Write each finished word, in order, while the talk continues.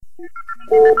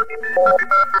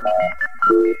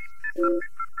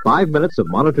5 minutes of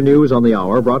Monitor News on the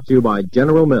hour brought to you by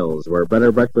General Mills, where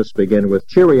better breakfasts begin with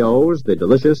Cheerios, the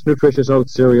delicious, nutritious oat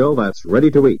cereal that's ready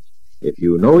to eat. If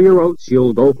you know your oats,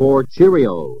 you'll go for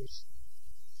Cheerios.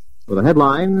 For the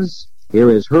headlines, here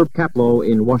is Herb Kaplow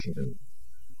in Washington.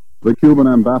 The Cuban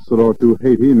ambassador to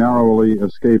Haiti narrowly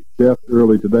escaped death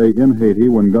early today in Haiti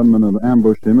when gunmen had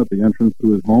ambushed him at the entrance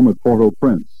to his home at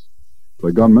Port-au-Prince.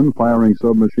 The gunmen, firing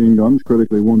submachine guns,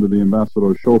 critically wounded the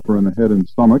ambassador's chauffeur in the head and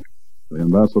stomach. The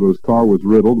ambassador's car was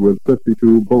riddled with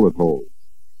 52 bullet holes.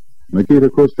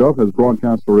 Nikita Khrushchev has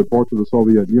broadcast a report to the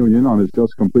Soviet Union on his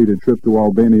just-completed trip to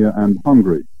Albania and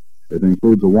Hungary. It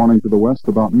includes a warning to the West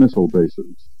about missile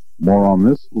bases. More on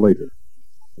this later.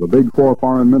 The Big Four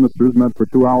foreign ministers met for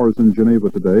 2 hours in Geneva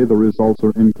today. The results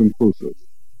are inconclusive.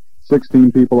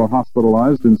 16 people are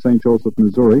hospitalized in St. Joseph,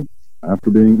 Missouri,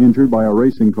 after being injured by a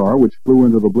racing car which flew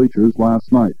into the bleachers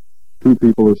last night. 2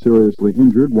 people are seriously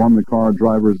injured, one the car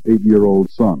driver's 8-year-old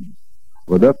son.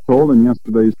 The death toll in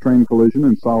yesterday's train collision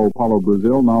in Sao Paulo,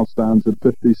 Brazil, now stands at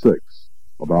 56.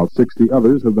 About 60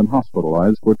 others have been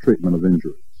hospitalized for treatment of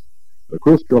injuries. The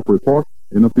Khrushchev Report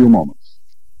in a few moments.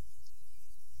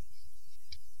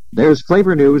 There's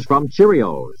flavor news from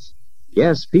Cheerios.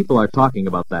 Yes, people are talking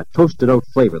about that toasted oat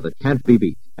flavor that can't be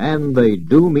beat. And they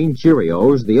do mean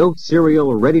Cheerios, the oat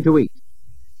cereal ready to eat.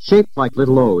 Shaped like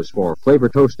little O's for flavor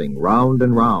toasting, round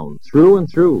and round, through and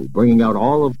through, bringing out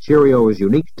all of Cheerios'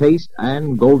 unique taste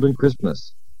and golden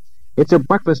crispness. It's a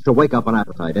breakfast to wake up an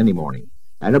appetite any morning,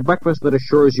 and a breakfast that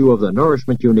assures you of the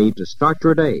nourishment you need to start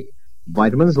your day.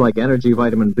 Vitamins like Energy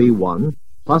Vitamin B1,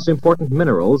 plus important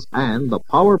minerals, and the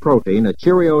power protein a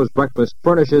Cheerios breakfast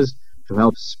furnishes to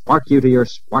help spark you to your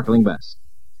sparkling best.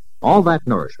 All that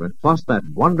nourishment, plus that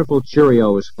wonderful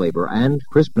Cheerios flavor and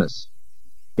crispness.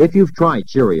 If you've tried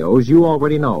Cheerios, you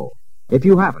already know. If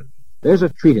you haven't, there's a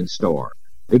treat in store.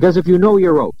 Because if you know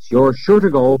your oats, you're sure to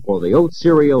go for the oat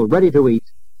cereal ready to eat,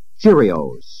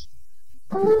 Cheerios.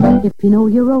 If you know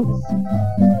your oats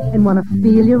and want to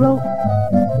feel your oats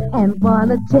and want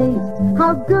to taste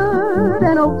how good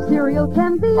an oat cereal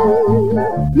can be,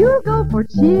 you go for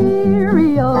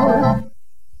Cheerios.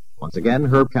 Once again,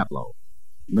 Herb Kaplow.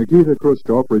 Nikita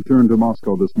Khrushchev returned to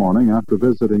Moscow this morning after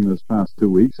visiting this past 2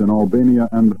 weeks in Albania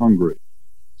and Hungary.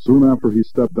 Soon after he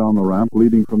stepped down the ramp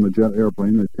leading from the jet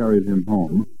airplane that carried him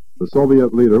home, the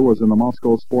Soviet leader was in the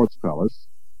Moscow Sports Palace,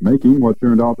 making what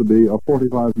turned out to be a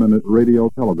 45-minute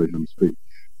radio-television speech.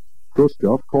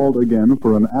 Khrushchev called again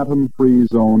for an atom-free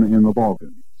zone in the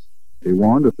Balkans. He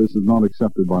warned if this is not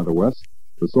accepted by the West,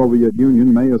 the Soviet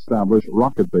Union may establish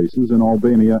rocket bases in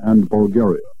Albania and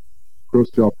Bulgaria.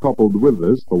 Khrushchev coupled with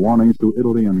this the warnings to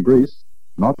Italy and Greece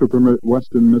not to permit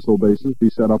Western missile bases be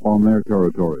set up on their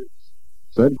territories.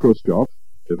 Said Khrushchev,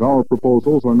 if our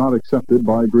proposals are not accepted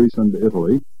by Greece and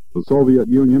Italy, the Soviet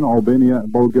Union, Albania,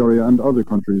 Bulgaria, and other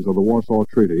countries of the Warsaw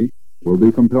Treaty will be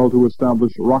compelled to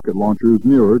establish rocket launchers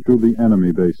nearer to the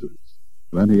enemy bases.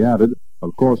 Then he added,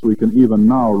 of course we can even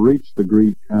now reach the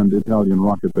Greek and Italian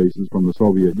rocket bases from the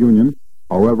Soviet Union.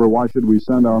 However, why should we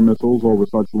send our missiles over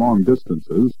such long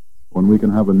distances when we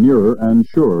can have a nearer and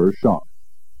surer shot?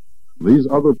 These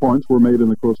other points were made in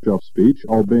the Khrushchev speech.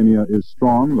 Albania is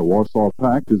strong. The Warsaw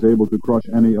Pact is able to crush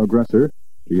any aggressor.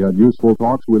 He had useful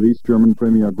talks with East German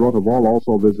Premier Grotewall,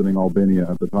 also visiting Albania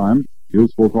at the time,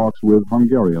 useful talks with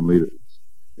Hungarian leaders.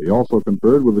 He also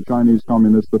conferred with the Chinese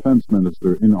Communist Defense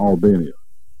Minister in Albania.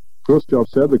 Khrushchev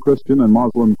said the Christian and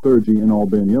Muslim clergy in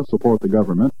Albania support the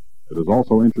government. It is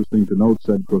also interesting to note,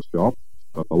 said Khrushchev,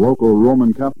 that the local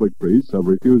Roman Catholic priests have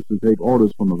refused to take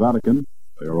orders from the Vatican.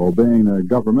 They are obeying their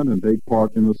government and take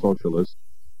part in the socialist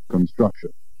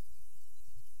construction.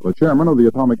 The chairman of the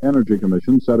Atomic Energy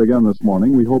Commission said again this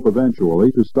morning, we hope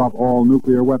eventually to stop all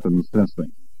nuclear weapons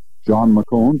testing. John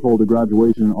McCone told a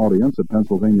graduation audience at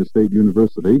Pennsylvania State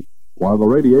University, while the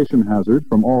radiation hazard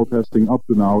from all testing up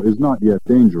to now is not yet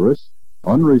dangerous,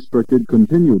 unrestricted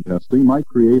continued testing might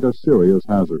create a serious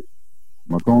hazard.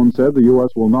 McCone said the U.S.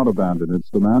 will not abandon its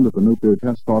demand at the nuclear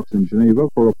test talks in Geneva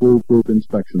for a foolproof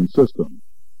inspection system.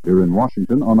 Here in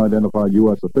Washington, unidentified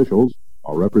U.S. officials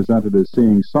are represented as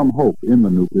seeing some hope in the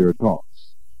nuclear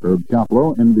talks. Herb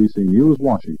Kaplow, NBC News,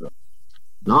 Washington.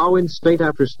 Now in state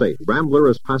after state, Rambler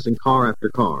is passing car after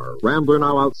car. Rambler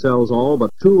now outsells all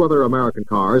but 2 other American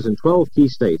cars in 12 key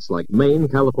states like Maine,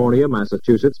 California,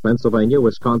 Massachusetts, Pennsylvania,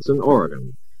 Wisconsin,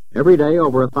 Oregon. Every day,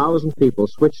 over 1,000 people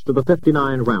switch to the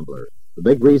 59 Rambler. The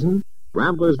big reason?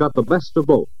 Rambler's got the best of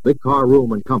both, big car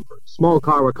room and comfort, small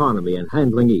car economy and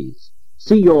handling ease.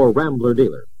 See your Rambler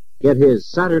dealer. Get his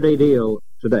Saturday deal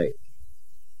today.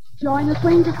 Join the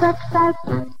swing to success.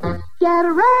 Get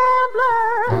a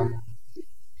Rambler.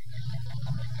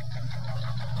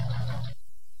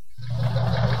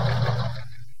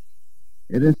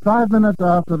 It is 5 minutes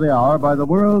after the hour by the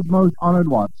world's most honored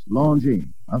watch,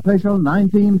 Longines. Official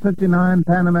 1959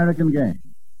 Pan American Games.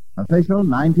 Official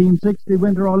 1960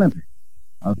 Winter Olympics.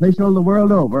 Official the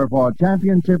world over for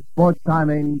championship sports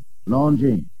timing,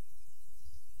 Longines.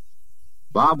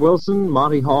 Bob Wilson,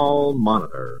 Monty Hall,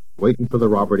 Monitor, waiting for the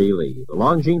Robert E. Lee, the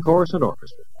Longines Chorus and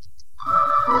Orchestra.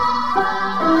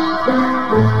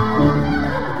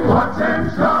 Watch them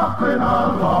shuffling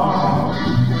along.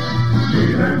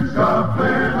 See them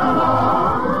shuffling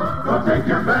along. Go take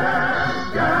your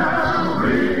best gal,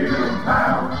 real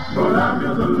pal. Go down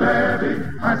to the levee,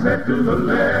 I said to the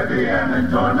levee, and then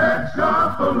join that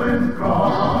shuffling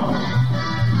throng.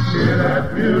 Hear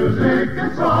that music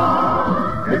and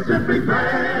song. It's simply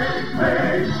great,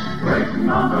 great. Waiting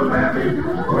on the levee,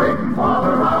 waiting for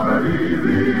the Robert E.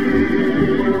 Lee.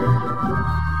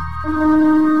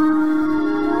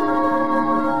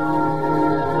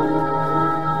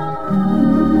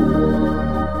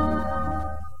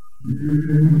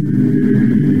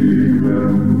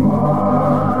 Even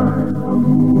by the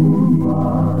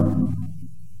moonlight,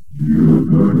 you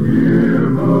could hear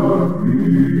the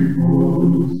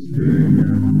people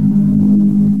singing.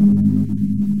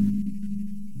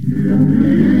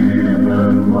 Even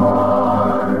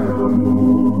by the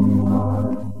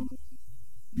moonlight,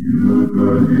 you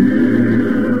could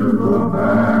hear the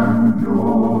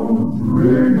banjos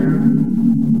ringing.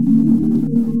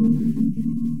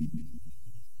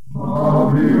 How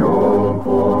the old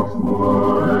folks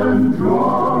would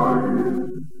enjoy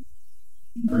it.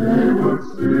 They would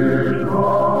sit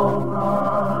all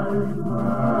night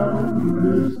and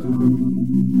listen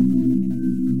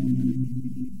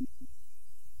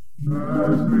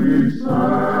as we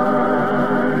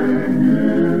sang in the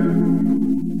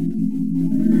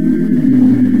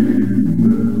evening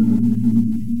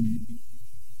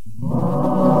by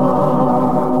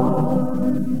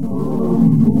the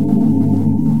moonlight.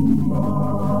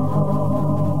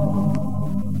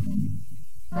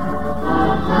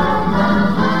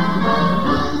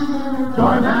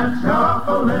 Join that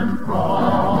shuffling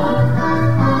throng.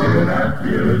 Hear that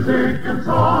music and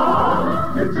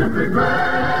song. It's simply great,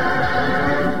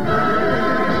 great.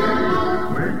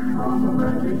 Waiting on the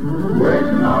levee,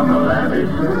 waiting on the levee,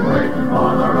 waiting for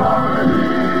the Robert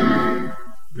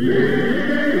E. Lee.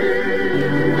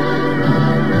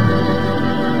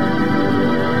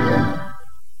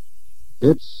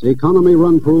 It's economy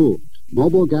run proved.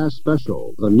 Mobile Gas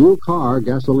Special, the new car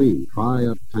gasoline. Try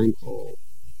a tankful.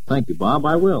 Thank you, Bob.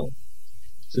 I will.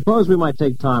 Suppose we might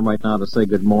take time right now to say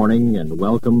good morning and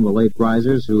welcome the late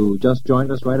risers who just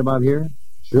joined us right about here.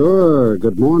 Sure.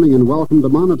 Good morning and welcome to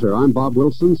Monitor. I'm Bob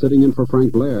Wilson, sitting in for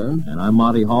Frank Blair. And I'm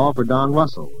Monty Hall for Don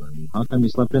Russell. And how come you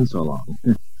slept in so long?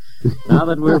 Now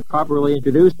that we're properly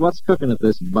introduced, what's cooking at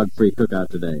this bug-free cookout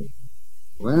today?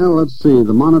 Well, let's see.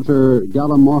 The Monitor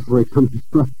Gallimaufry Company.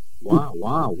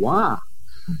 Wow.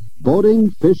 Boating,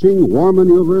 fishing, war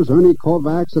maneuvers, Ernie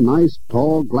Kovacs, a nice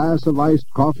tall glass of iced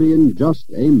coffee in just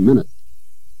a minute.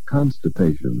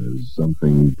 Constipation is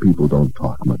something people don't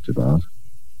talk much about,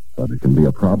 but it can be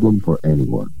a problem for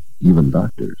anyone, even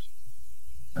doctors.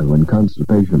 And when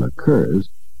constipation occurs,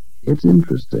 it's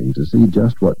interesting to see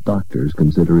just what doctors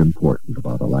consider important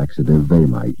about a laxative they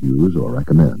might use or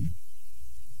recommend.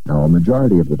 Now, a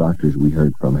majority of the doctors we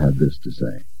heard from had this to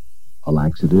say. A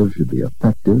laxative should be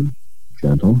effective,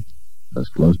 gentle, as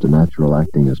close to natural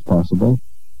acting as possible,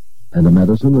 and a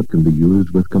medicine that can be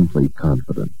used with complete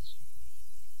confidence.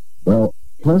 Well,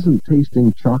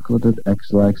 pleasant-tasting chocolated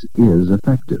X-Lax is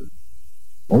effective.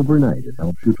 Overnight, it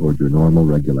helps you toward your normal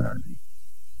regularity.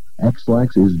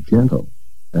 X-Lax is gentle.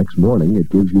 Next morning, it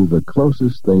gives you the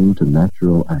closest thing to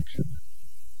natural action.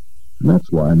 And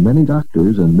that's why many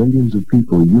doctors and millions of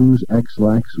people use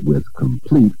X-Lax with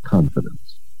complete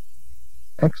confidence.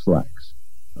 X-Lax,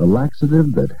 a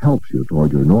laxative that helps you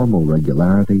toward your normal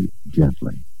regularity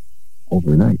gently,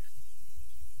 overnight.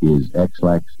 Is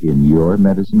X-Lax in your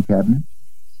medicine cabinet?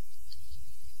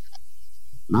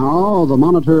 Now, the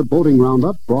Monitor Boating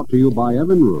Roundup, brought to you by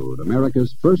Evinrude,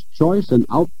 America's first choice in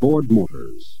outboard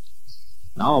motors.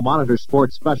 Now, a Monitor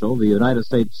Sports Special, the United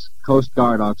States Coast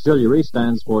Guard Auxiliary,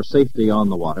 stands for safety on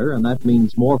the water, and that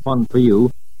means more fun for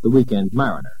you, the weekend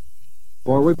mariner.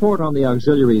 For a report on the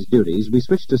auxiliary's duties, we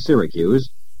switch to Syracuse,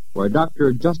 where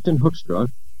Dr. Justin Hoekstra,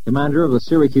 commander of the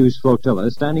Syracuse Flotilla,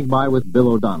 is standing by with Bill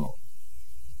O'Donnell.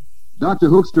 Dr.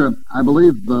 Hoekstra, I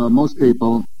believe most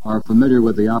people are familiar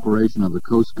with the operation of the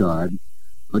Coast Guard,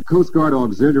 but Coast Guard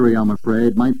Auxiliary, I'm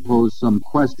afraid, might pose some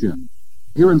question.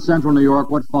 Here in central New York,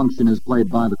 what function is played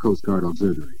by the Coast Guard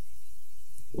Auxiliary?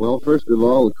 Well, first of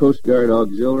all, the Coast Guard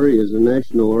Auxiliary is a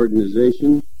national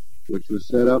organization which was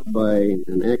set up by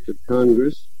an act of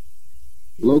Congress.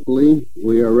 Locally,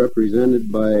 we are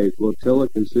represented by a flotilla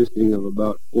consisting of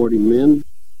about 40 men,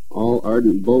 all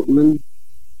ardent boatmen.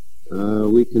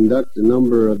 We conduct a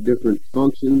number of different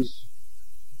functions,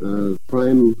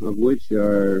 prime of which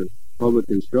are public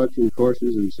instruction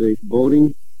courses in safe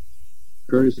boating,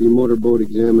 courtesy motorboat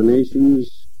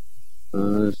examinations,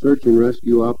 search and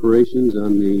rescue operations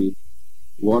on the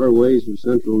waterways of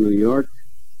central New York,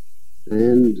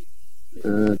 and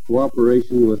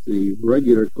cooperation with the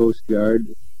regular Coast Guard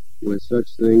with such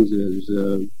things as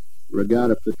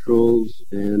regatta patrols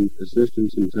and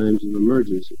assistance in times of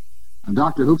emergency.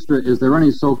 Dr. Hoekstra, is there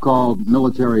any so-called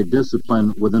military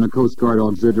discipline within a Coast Guard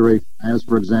auxiliary, as,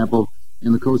 for example,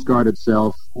 in the Coast Guard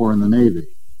itself or in the Navy?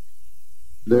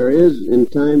 There is in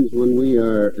times when we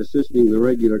are assisting the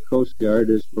regular Coast Guard,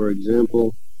 as, for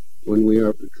example, when we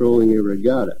are patrolling a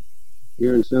regatta.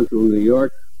 Here in central New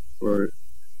York, for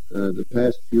the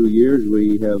past few years,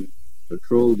 we have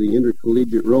patrolled the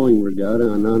intercollegiate rowing regatta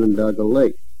on Onondaga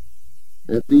Lake.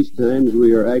 At these times,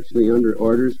 we are actually under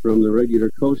orders from the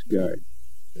regular Coast Guard,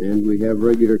 and we have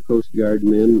regular Coast Guard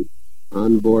men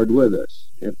on board with us.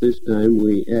 At this time,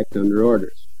 we act under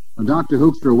orders. Dr.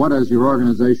 Hoekstra, what has your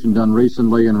organization done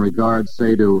recently in regards,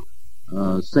 say, to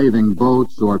saving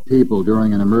boats or people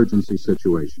during an emergency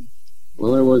situation?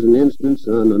 Well, there was an instance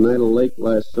on Oneida Lake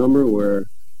last summer where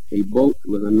a boat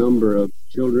with a number of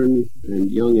children and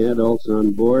young adults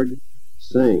on board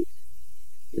sank.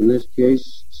 In this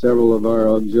case, several of our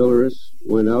auxiliaries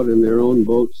went out in their own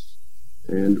boats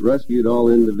and rescued all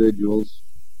individuals,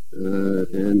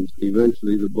 and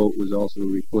eventually the boat was also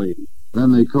reclaimed.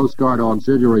 Then the Coast Guard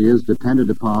auxiliary is depended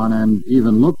upon and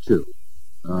even looked to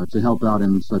help out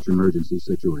in such emergency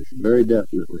situations. Very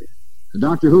definitely.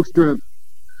 Dr. Hoekstra,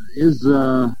 is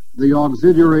the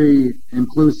auxiliary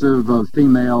inclusive of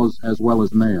females as well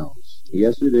as males?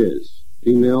 Yes, it is.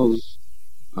 Females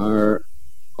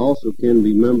also can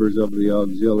be members of the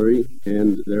auxiliary,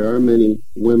 and there are many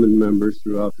women members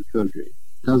throughout the country.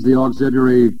 Does the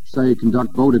auxiliary, say,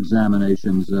 conduct boat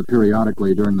examinations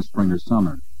periodically during the spring or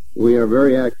summer? We are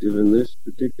very active in this,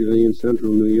 particularly in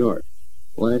central New York.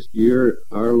 Last year,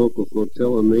 our local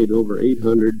flotilla made over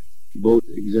 800 boat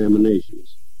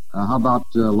examinations. How about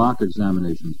lock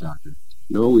examinations, Doctor?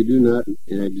 No, we do not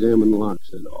examine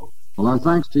locks at all. Well, our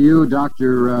thanks to you,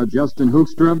 Dr. Justin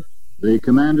Hoekstra, the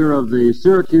commander of the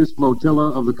Syracuse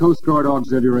Flotilla of the Coast Guard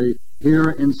Auxiliary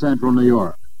here in central New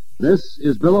York. This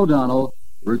is Bill O'Donnell,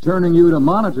 returning you to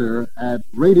Monitor at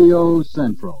Radio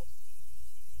Central.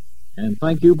 And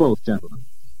thank you both, gentlemen.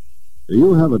 Do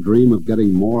you have a dream of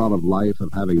getting more out of life,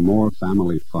 of having more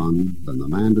family fun? Then the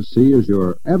man to see is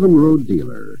your Evinrude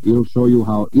dealer. He'll show you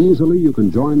how easily you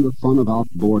can join the fun of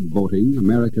outboard boating,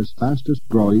 America's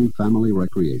fastest-growing family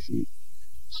recreation.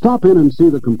 Stop in and see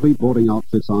the complete boating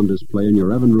outfits on display in your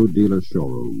Evinrude dealer's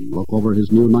showroom. Look over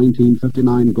his new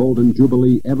 1959 Golden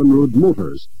Jubilee Evinrude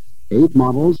motors, 8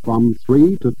 models from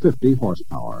 3 to 50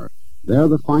 horsepower. They're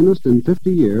the finest in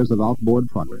 50 years of outboard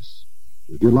progress.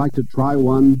 If you'd like to try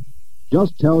one,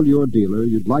 just tell your dealer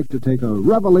you'd like to take a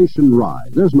revelation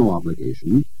ride. There's no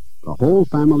obligation. The whole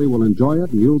family will enjoy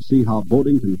it, and you'll see how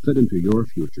boating can fit into your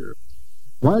future.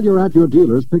 While you're at your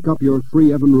dealer's, pick up your free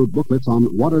Evinrude booklets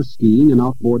on water skiing and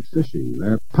outboard fishing.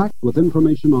 They're packed with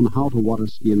information on how to water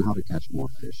ski and how to catch more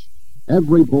fish.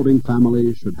 Every boating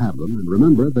family should have them, and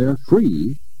remember, they're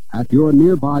free at your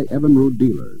nearby Evinrude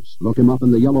dealers. Look him up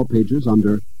in the yellow pages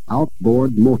under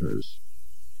Outboard Motors.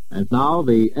 And now,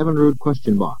 the Evinrude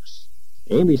question box.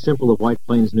 Amy Simple of White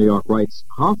Plains, New York writes,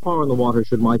 how far in the water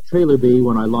should my trailer be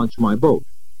when I launch my boat?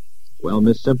 Well,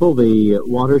 Miss Simple, the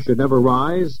water should never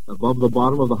rise above the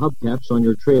bottom of the hubcaps on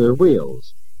your trailer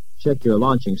wheels. Check your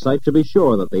launching site to be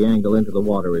sure that the angle into the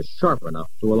water is sharp enough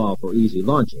to allow for easy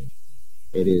launching.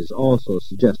 It is also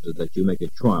suggested that you make a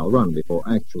trial run before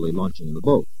actually launching the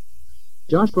boat.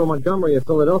 Joshua Montgomery of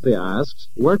Philadelphia asks,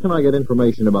 where can I get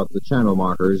information about the channel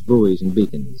markers, buoys, and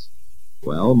beacons?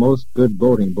 Well, most good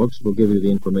boating books will give you the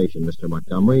information, Mr.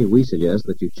 Montgomery. We suggest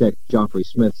that you check Geoffrey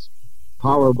Smith's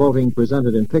Power Boating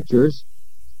Presented in Pictures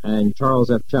and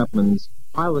Charles F. Chapman's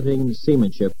Piloting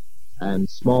Seamanship and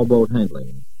Small Boat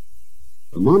Handling.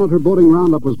 The Monitor Boating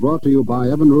Roundup was brought to you by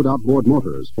Evinrude Outboard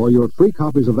Motors. For your free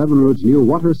copies of Evinrude's new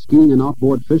water skiing and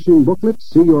outboard fishing booklet,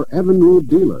 see your Evinrude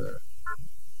dealer.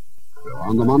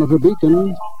 On the Monitor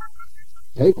beacon,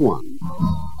 take one.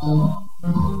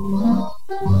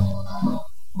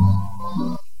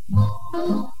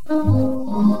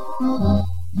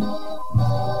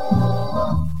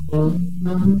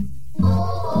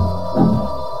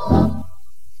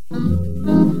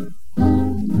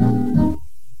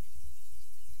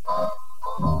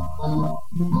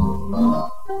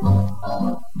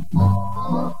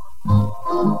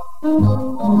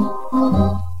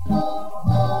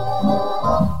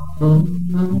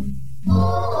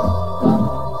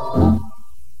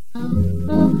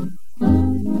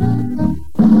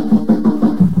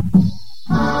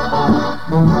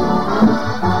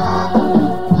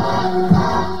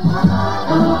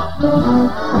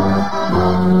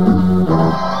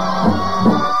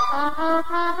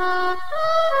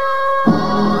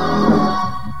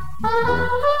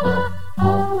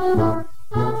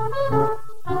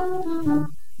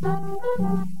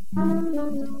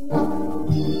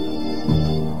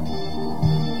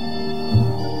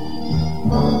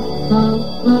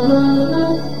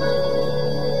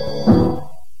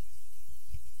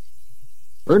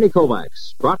 Ernie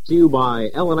Kovacs, brought to you by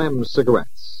L&M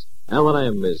Cigarettes.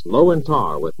 L&M is low in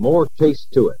tar with more taste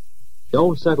to it.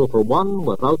 Don't settle for one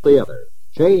without the other.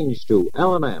 Change to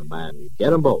L&M and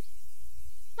get 'em both.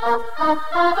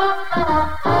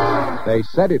 They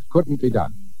said it couldn't be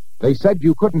done. They said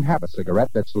you couldn't have a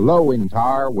cigarette that's low in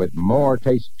tar with more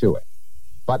taste to it.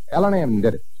 But L&M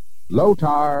did it. Low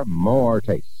tar, more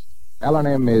taste.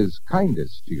 L&M is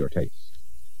kindest to your taste.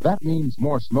 That means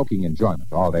more smoking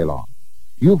enjoyment all day long.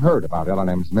 You've heard about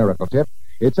L&M's miracle tip.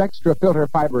 Its extra filter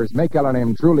fibers make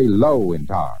L&M truly low in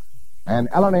tar. And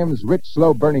L&M's rich,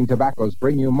 slow-burning tobaccos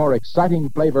bring you more exciting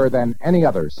flavor than any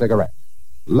other cigarette.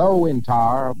 Low in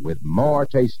tar with more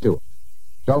taste to it.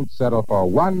 Don't settle for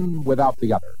one without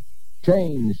the other.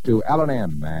 Change to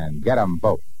L&M and get 'em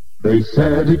both. They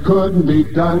said it couldn't be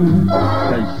done.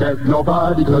 They said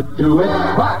nobody could do it.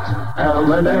 But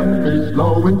L&M is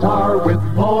low in tar with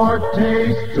more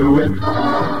taste to it.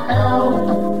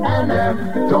 L&M,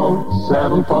 don't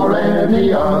settle for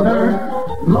any other.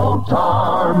 Low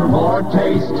tar, more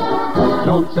taste.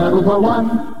 Don't settle for one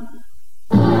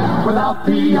without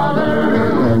the other.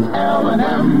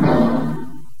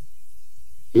 L&M.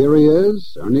 Here he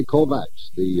is, Ernie Kovacs,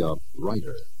 the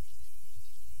writer.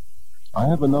 I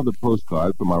have another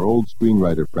postcard from our old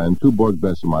screenwriter friend, Tuborg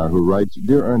Bessemeyer, who writes,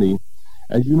 Dear Ernie,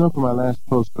 as you know from my last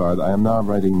postcard, I am now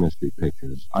writing mystery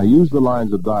pictures. I used the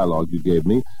lines of dialogue you gave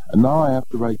me, and now I have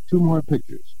to write 2 more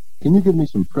pictures. Can you give me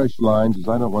some fresh lines, as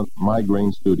I don't want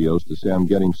Migraine Studios to say I'm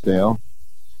getting stale?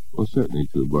 Well, certainly,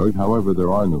 Tuborg. However,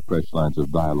 there are no fresh lines of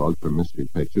dialogue for mystery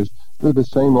pictures. They're the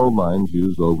same old lines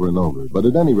used over and over. But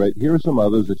at any rate, here are some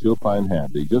others that you'll find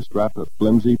handy. Just wrap a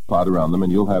flimsy plot around them,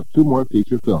 and you'll have 2 more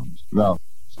feature films. Now,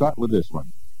 start with this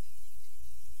one.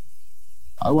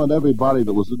 I want everybody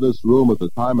that was in this room at the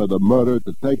time of the murder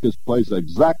to take his place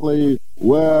exactly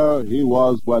where he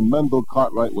was when Mendel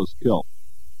Cartwright was killed.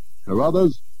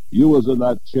 Carruthers, you was in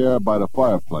that chair by the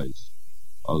fireplace.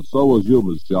 So was you,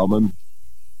 Miss Gelman.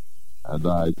 And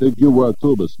I think you were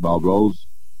too, Miss Melrose.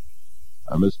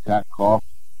 And Miss Catcough.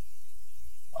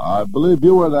 I believe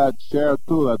you were in that chair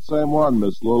too, that same one,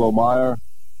 Miss Lullemeyer.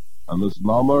 And Miss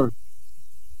Nummer.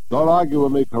 Don't argue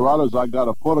with me, Carruthers. I got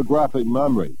a photographic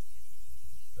memory.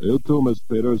 You too, Miss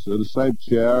Peters, in the same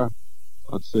chair.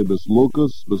 Let's see, Miss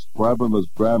Lucas, Miss Previn, Miss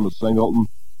Brand, Miss Singleton.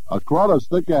 Carruthers,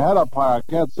 stick your head up higher.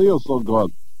 I can't see you so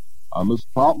good. Miss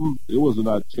Pelton, you was in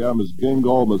that chair. Miss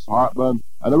Gingo, Miss Hartman,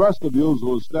 and the rest of you who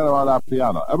was standing around that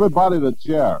piano. Everybody in the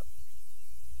chair.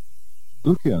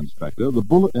 Look here, Inspector. The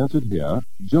bullet entered here,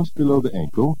 just below the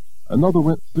ankle. Another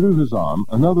went through his arm,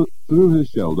 another through his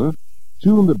shoulder,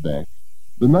 2 in the back.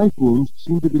 The knife wounds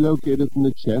seem to be located in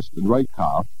the chest and right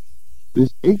calf.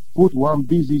 This 8-foot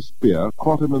Wambezi spear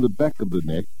caught him in the back of the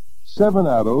neck, 7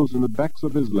 arrows in the backs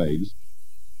of his legs.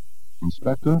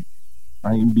 Inspector,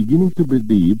 I am beginning to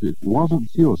believe it wasn't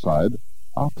suicide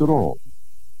after all.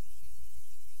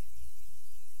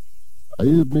 I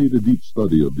have made a deep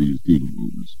study of these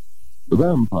things. The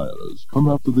vampires come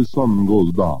after the sun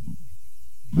goes down.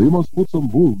 They must put some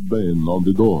wolfbane on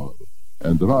the door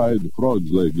and ride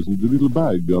Frog's legs in the little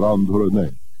bag around her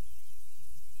neck.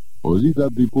 Or is it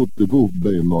that they put the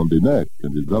wolfbane on the neck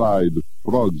and they dried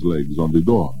Frog's legs on the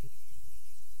door?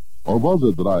 Or was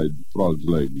it dried Frog's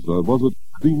legs, or was it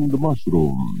cleaned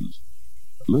mushrooms?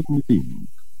 Let me think.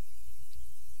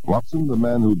 Watson, the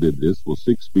man who did this, was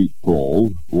 6 feet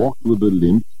tall, walked with a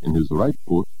limp in his right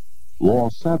foot, wore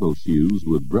saddle shoes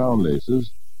with brown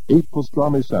laces, ate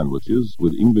pastrami sandwiches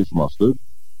with English mustard,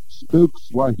 spoke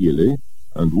Swahili,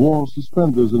 and wore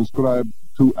suspenders inscribed,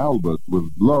 To Albert with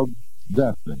love,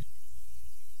 Daphne.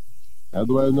 How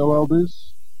do I know all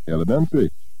this?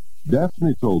 Elementary.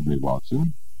 Daphne told me,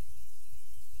 Watson.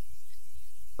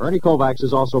 Ernie Kovacs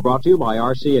is also brought to you by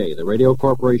RCA, the Radio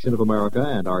Corporation of America,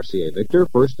 and RCA Victor,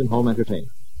 First in Home Entertainment.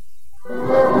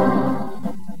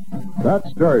 That's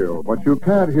stereo, but you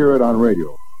can't hear it on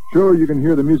radio. Sure, you can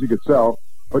hear the music itself,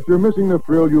 but you're missing the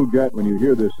thrill you'll get when you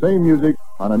hear this same music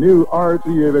on a new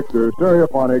RCA Victor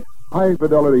stereophonic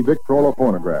high-fidelity Victrola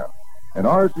phonograph. And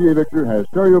RCA Victor has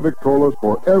stereo Victrolas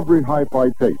for every hi-fi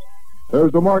taste.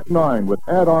 There's the Mark 9 with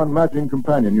add-on matching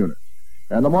companion unit,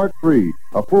 and the Mark III,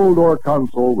 a full-door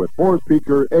console with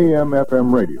 4-speaker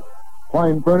AM/FM radio.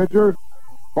 Fine furniture,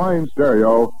 fine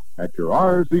stereo at your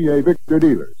RCA Victor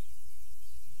dealers.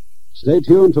 Stay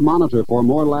tuned to Monitor for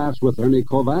more laughs with Ernie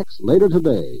Kovacs later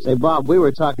today. Say, Bob, we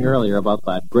were talking earlier about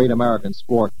that great American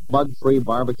sport, bug-free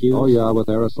barbecue. Oh, yeah, with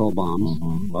aerosol bombs.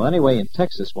 Mm-hmm. Well, anyway, in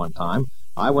Texas one time,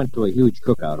 I went to a huge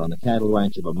cookout on the cattle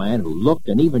ranch of a man who looked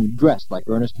and even dressed like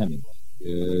Ernest Hemingway.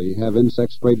 You have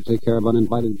insect spray to take care of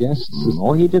uninvited guests?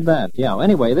 Oh, he did that, yeah.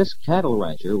 Anyway, this cattle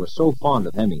rancher was so fond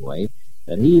of Hemingway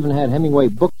that he even had Hemingway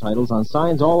book titles on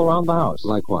signs all around the house.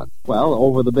 Like what? Well,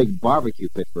 over the big barbecue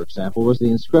pit, for example, was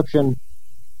the inscription,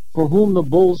 "For whom the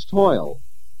bulls toil."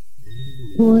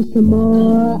 For some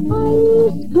more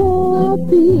iced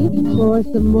coffee, for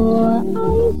some more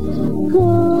iced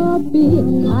coffee.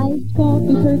 Iced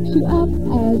coffee perks you up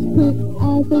as quick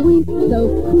as a wink. So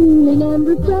cooling and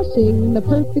refreshing, the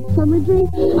perfect summer drink.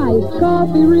 Iced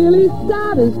coffee really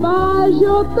satisfies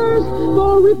your thirst.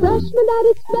 For refreshment at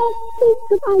its best, think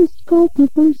of iced coffee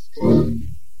first.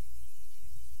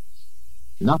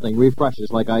 Nothing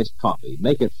refreshes like iced coffee.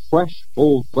 Make it fresh,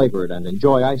 full-flavored, and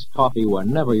enjoy iced coffee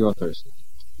whenever you're thirsty.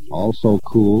 Also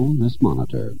cool, this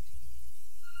monitor.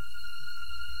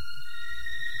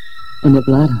 In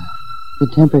Atlanta, the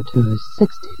temperature is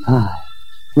 65.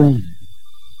 Rain.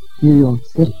 New York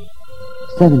City,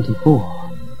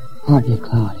 74. Partly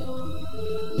cloudy.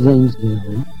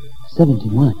 Zanesville,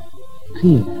 71.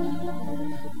 Clear.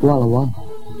 Walla Walla,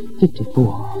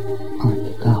 54.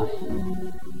 Partly cloudy.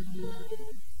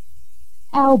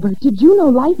 Albert, did you know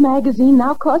Life magazine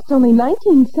now costs only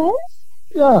 19 cents?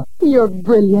 Yeah. You're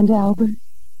brilliant, Albert.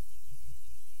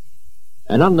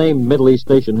 An unnamed Middle East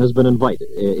nation has been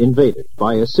invaded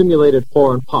by a simulated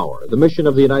foreign power, the mission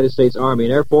of the United States Army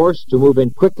and Air Force to move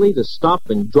in quickly to stop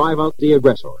and drive out the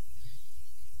aggressor.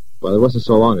 Well, it wasn't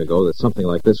so long ago that something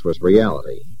like this was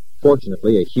reality.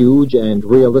 Fortunately, a huge and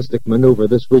realistic maneuver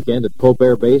this weekend at Pope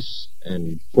Air Base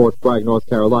and Fort Bragg, North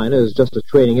Carolina, is just a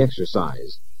training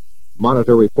exercise.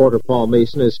 Monitor reporter Paul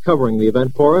Mason is covering the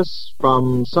event for us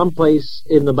from someplace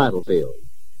in the battlefield.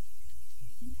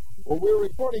 Well, we're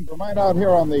reporting from right out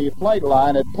here on the flight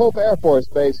line at Pope Air Force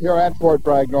Base here at Fort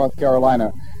Bragg, North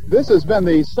Carolina. This has been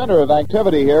the center of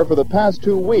activity here for the past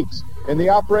 2 weeks in the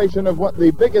operation of what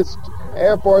the biggest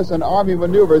Air Force and Army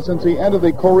maneuver since the end of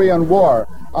the Korean War,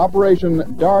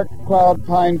 Operation Dark Cloud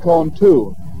Pinecone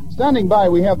 2. Standing by,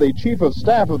 we have the Chief of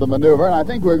Staff of the maneuver, and I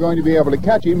think we're going to be able to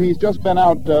catch him. He's just been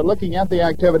out looking at the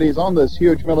activities on this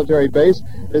huge military base.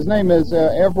 His name is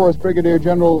Air Force Brigadier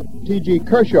General T.G.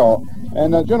 Kershaw.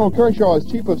 And General Kershaw is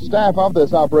Chief of Staff of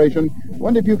this operation. I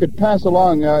wonder if you could pass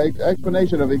along an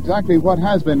explanation of exactly what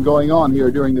has been going on here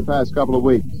during the past couple of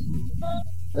weeks.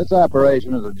 This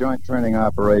operation is a joint training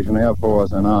operation, Air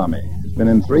Force and Army. It's been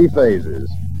in 3 phases.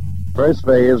 First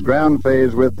phase, ground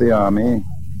phase with the Army,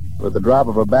 with the drop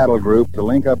of a battle group to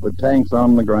link up with tanks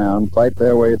on the ground, fight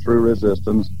their way through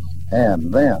resistance,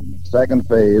 and then, second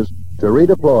phase, to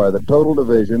redeploy the total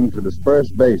division to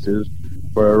dispersed bases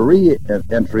for a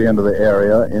re-entry into the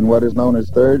area in what is known as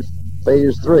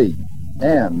phase 3.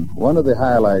 And one of the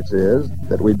highlights is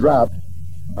that we dropped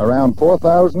around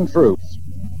 4,000 troops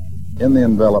in the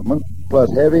envelopment,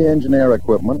 plus heavy engineer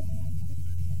equipment,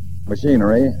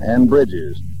 machinery, and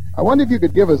bridges. I wonder if you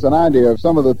could give us an idea of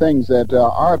some of the things that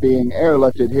are being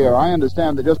airlifted here. I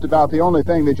understand that just about the only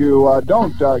thing that you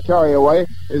don't carry away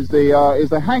is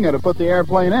the hangar to put the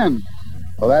airplane in.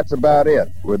 Well, that's about it.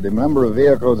 With the number of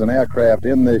vehicles and aircraft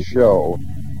in this show,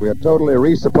 we are totally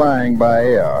resupplying by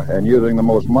air and using the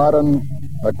most modern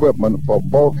equipment for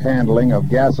bulk handling of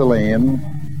gasoline,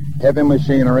 heavy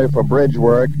machinery for bridge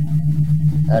work,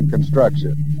 and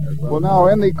construction. Well, now,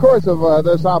 in the course of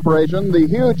this operation, the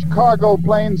huge cargo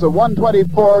planes of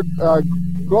 124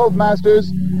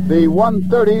 Globemasters, the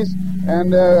 130s,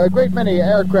 and a great many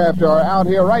aircraft are out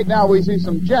here. Right now, we see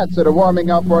some jets that are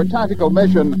warming up for a tactical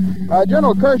mission.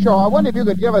 General Kershaw, I wonder if you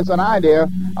could give us an idea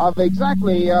of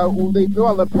exactly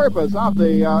the purpose of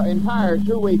the entire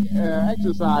 2-week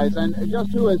exercise and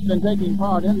just who has been taking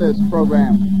part in this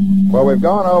program. Well, we've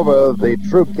gone over the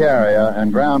troop carrier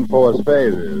and ground force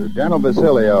phases. General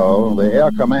Basilio, the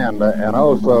air commander, and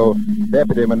also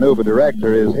deputy maneuver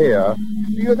director is here.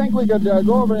 Do you think we could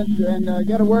go over and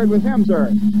get a word with him,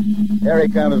 sir? Here he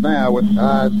comes now.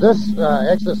 This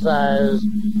exercise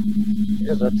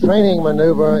is a training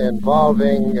maneuver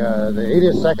involving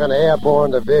the 82nd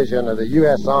Airborne Division of the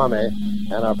U.S. Army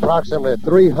and approximately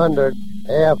 300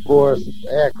 Air Force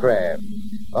aircraft.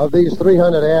 Of these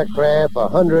 300 aircraft,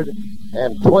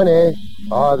 120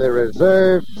 are the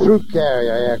reserve troop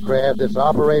carrier aircraft that's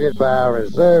operated by our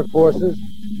reserve forces,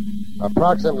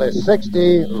 approximately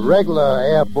 60 regular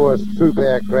Air Force troop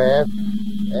aircraft,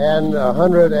 and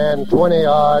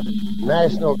 120-odd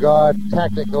National Guard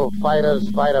tactical fighters,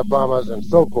 fighter bombers, and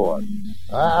so forth.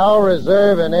 Our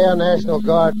Reserve and Air National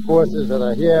Guard forces that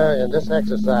are here in this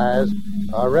exercise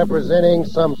are representing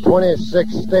some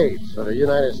 26 states of the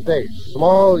United States,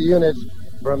 small units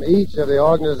from each of the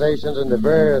organizations in the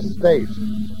various states.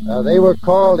 They were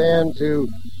called in to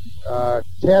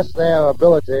test their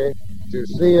ability to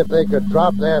see if they could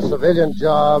drop their civilian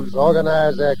jobs,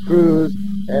 organize their crews,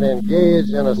 and engage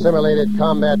in a simulated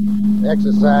combat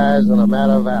exercise in a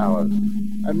matter of hours.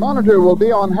 And Monitor will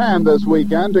be on hand this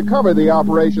weekend to cover the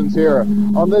operations here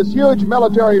on this huge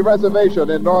military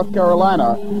reservation in North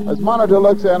Carolina as Monitor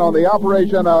looks in on the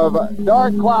operation of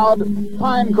Dark Cloud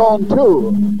Pinecone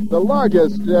 2, the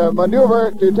largest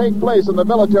maneuver to take place in the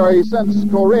military since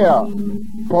Korea.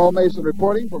 Paul Mason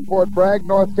reporting from Fort Bragg,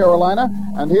 North Carolina,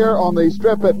 and here on the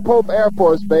strip at Pope Air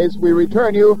Force Base, we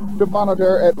return you to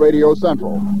Monitor at Radio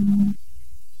Central.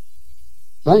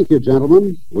 Thank you,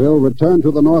 gentlemen. We'll return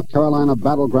to the North Carolina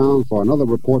battleground for another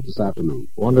report this afternoon.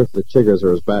 Wonder if the Chiggers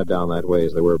are as bad down that way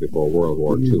as they were before World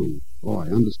War II. Oh, I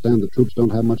understand the troops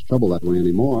don't have much trouble that way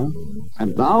anymore.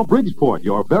 And now Bridgeport,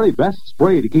 your very best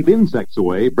spray to keep insects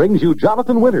away, brings you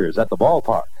Jonathan Winters at the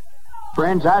ballpark.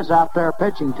 Friends, I was out there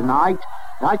pitching tonight.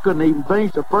 I couldn't even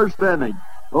finish the first inning.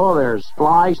 Oh, there's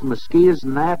flies and mosquitoes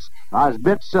and gnats. I was a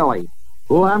bit silly.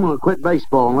 Oh, I'm going to quit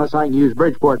baseball unless I can use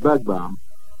Bridgeport Bug Bomb.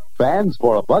 Fans,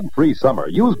 for a bug-free summer,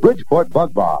 use Bridgeport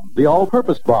Bug Bomb, the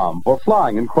all-purpose bomb for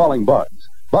flying and crawling bugs.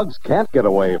 Bugs can't get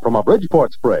away from a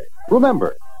Bridgeport spray.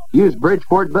 Remember, use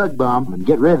Bridgeport Bug Bomb and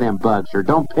get rid of them bugs or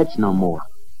don't pitch no more.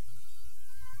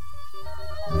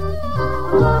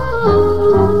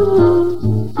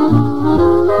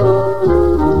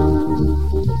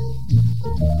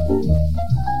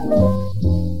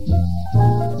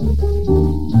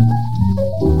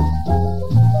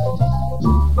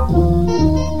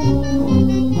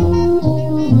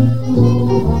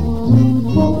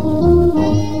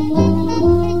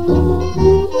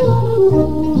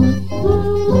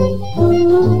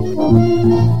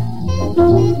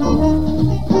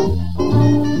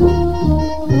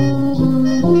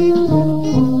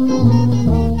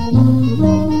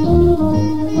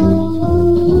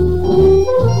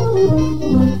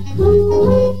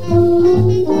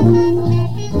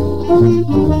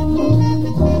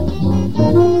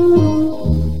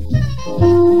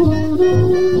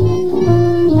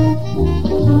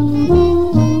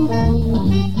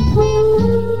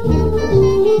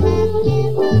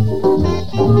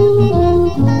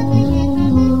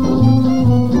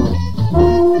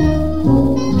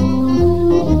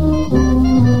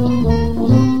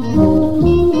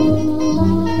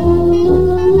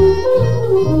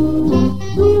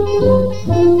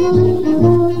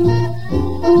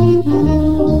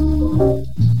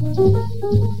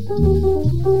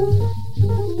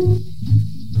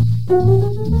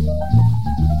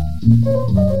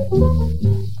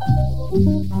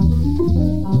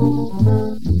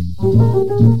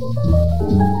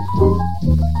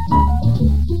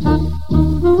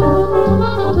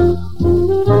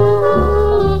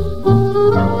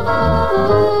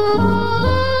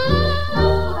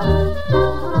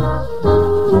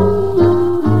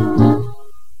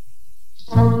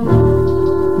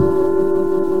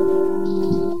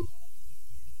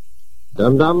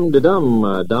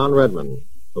 Dum-dum-de-dum, Don Redman.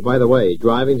 But by the way,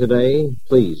 driving today,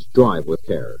 please drive with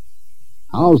care.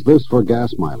 How's this for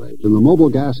gas mileage? In the Mobile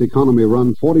Gas Economy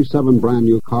Run, 47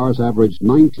 brand-new cars averaged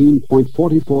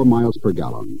 19.44 miles per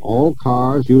gallon. All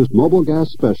cars used Mobile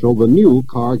Gas Special, the new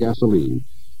car gasoline.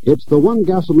 It's the one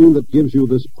gasoline that gives you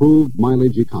this proved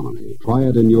mileage economy. Try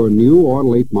it in your new or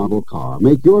late model car.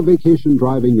 Make your vacation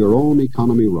driving your own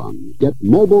economy run. Get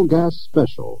Mobile Gas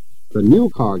Special, the new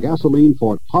car gasoline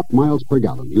for top miles per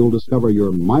gallon. You'll discover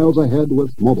you're miles ahead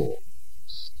with Mobile.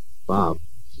 Bob,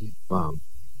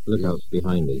 look out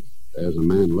behind me. There's a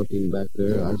man looking back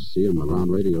there. I see him around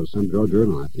Radio Central,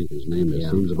 and I think his name is.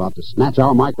 Seems about to snatch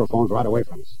our microphones right away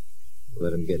from us.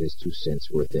 Let him get his 2 cents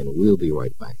worth in. We'll be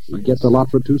right back. He gets a lot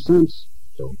for 2 cents.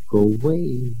 Don't go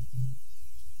away.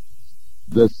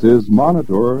 This is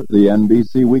Monitor, the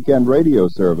NBC Weekend Radio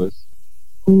Service.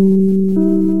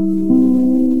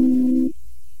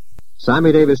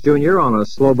 Sammy Davis Jr. on a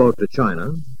slow boat to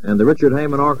China, and the Richard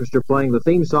Heyman Orchestra playing the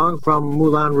theme song from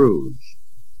Moulin Rouge.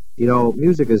 You know,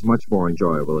 music is much more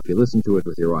enjoyable if you listen to it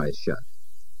with your eyes shut.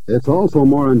 It's also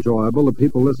more enjoyable if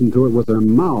people listen to it with their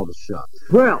mouths shut.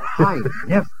 Well, I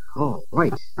never. Oh,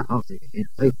 right. I'll take it.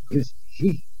 Play music.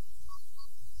 Gee.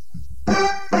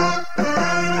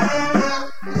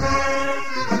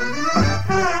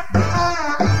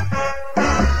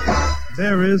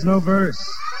 There is no verse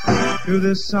to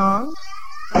this song,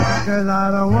 'cause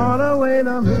I don't want to wait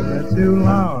a minute too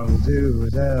long to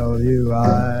tell you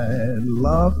I'd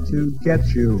love to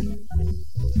get you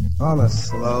on a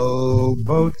slow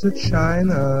boat to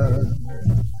China,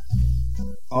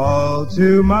 all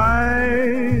to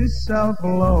myself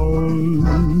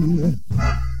alone.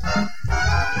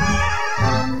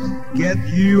 Get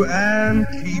you and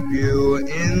keep you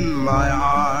in my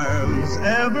arms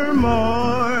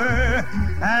evermore,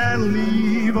 and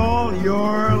leave all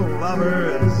your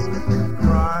lovers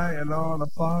crying on a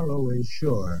faraway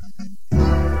shore.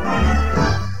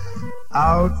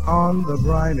 Out on the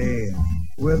briny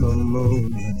with a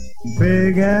moon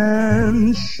big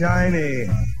and shiny,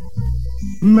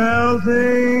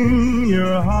 melting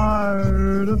your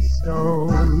heart of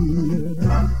stone.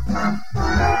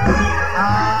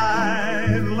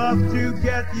 I'd love to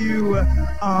get you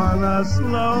on a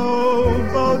slow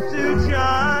boat to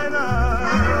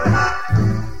China,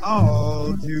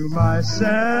 all to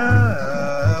myself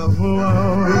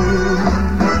alone.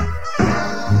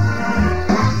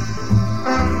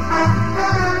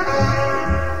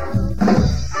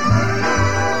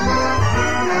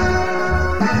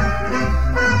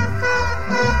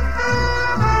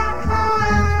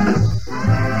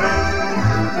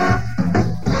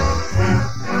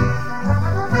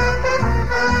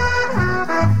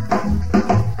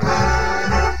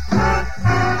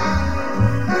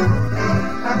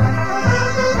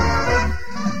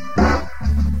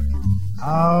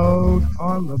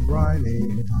 On the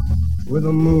briny with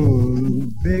a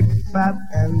moon big, fat,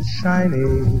 and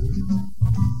shiny,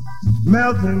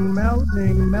 melting,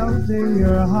 melting, melting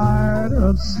your heart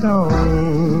of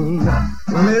stone.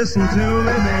 Listen to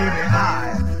me, baby,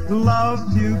 I'd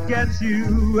love to get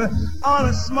you on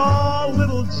a small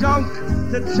little junk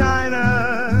to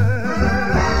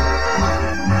China.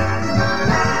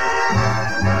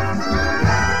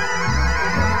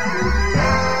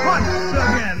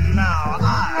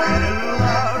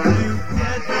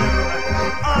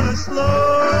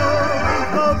 Slow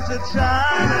boat to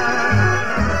China,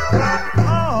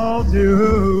 all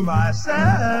to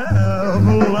myself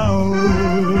alone.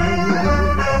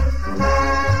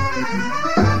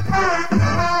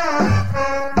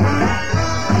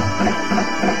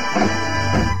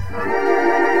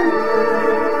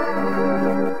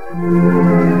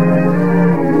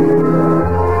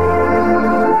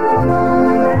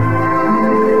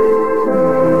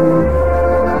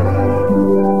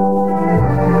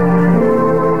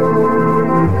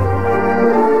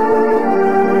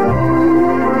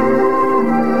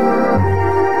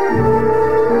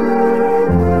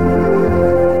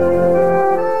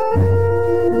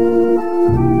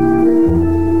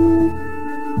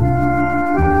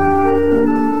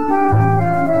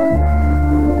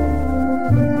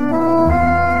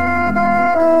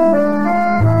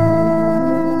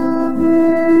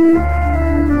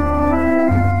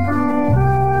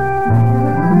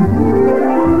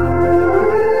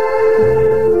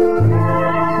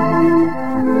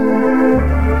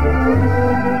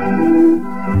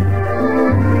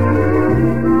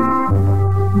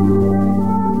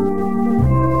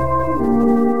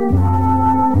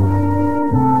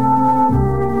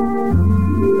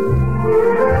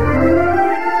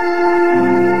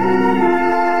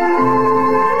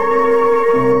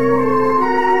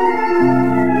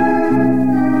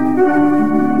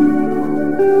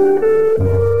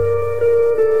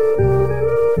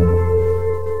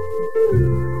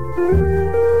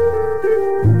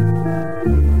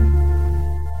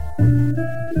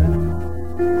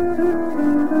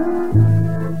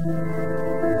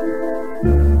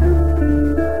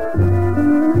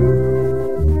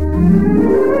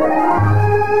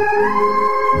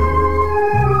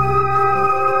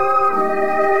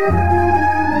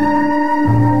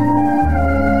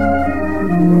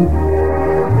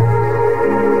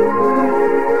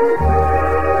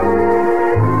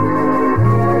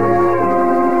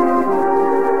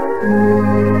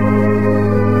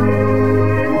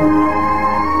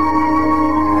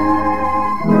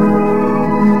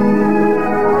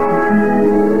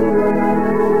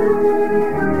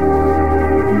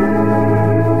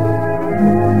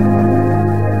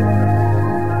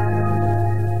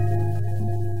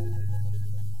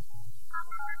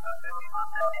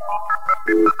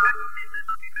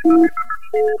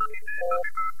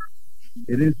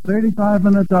 It is 35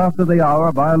 minutes after the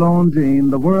hour by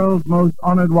Longines, the world's most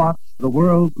honored watch, the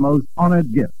world's most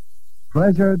honored gift.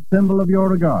 Treasured symbol of your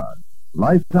regard,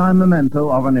 lifetime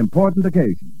memento of an important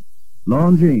occasion.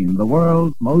 Longines, the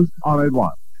world's most honored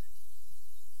watch.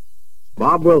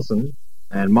 Bob Wilson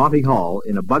and Monty Hall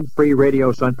in a bug-free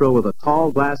Radio Central with a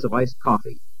tall glass of iced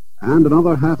coffee. And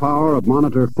another half hour of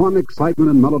Monitor fun, excitement,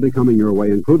 and melody coming your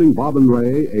way, including Bob and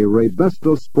Ray, a Ray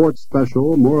Besto sports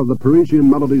special, more of the Parisian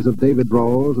melodies of David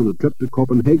Rose, and a trip to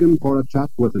Copenhagen for a chat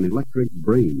with an electric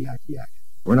brain yak-yak.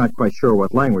 We're not quite sure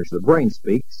what language the brain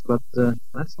speaks, but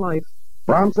that's life.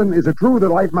 Bronson, is it true that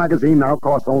Life magazine now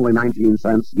costs only 19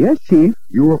 cents? Yes, Chief.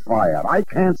 You're fired. I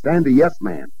can't stand a yes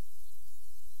man.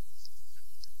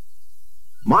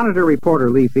 Monitor reporter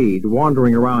Leif Eade,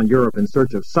 wandering around Europe in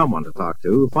search of someone to talk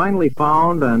to, finally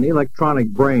found an electronic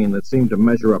brain that seemed to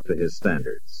measure up to his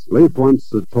standards. Leif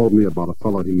once told me about a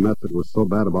fellow he met that was so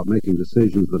bad about making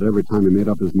decisions that every time he made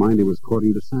up his mind he was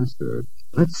courting disaster.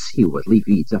 Let's see what Leif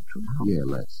Eade's up to now. Yeah,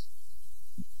 let's.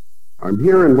 I'm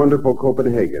here in wonderful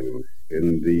Copenhagen,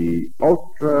 in the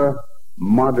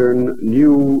ultra-modern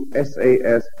new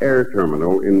SAS air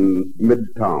terminal in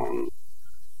Midtown.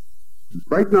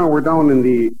 Right now we're down in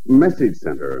the message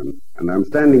center, and I'm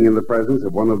standing in the presence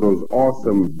of one of those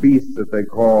awesome beasts that they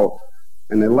call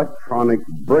an electronic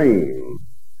brain.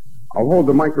 I'll hold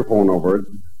the microphone over it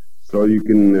so you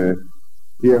can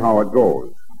hear how it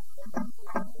goes.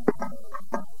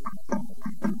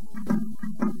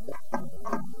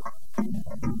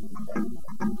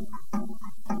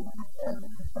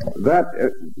 That,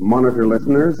 monitor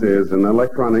listeners, is an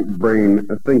electronic brain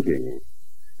thinking.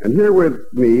 And here with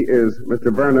me is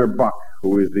Mr. Werner Bach,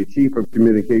 who is the Chief of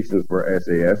Communications for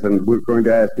SAS, and we're going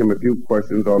to ask him a few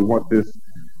questions on what this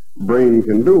brain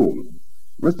can do.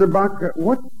 Mr. Bach,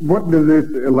 what does this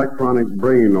electronic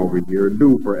brain over here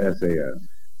do for SAS?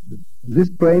 This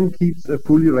brain keeps a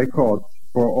full record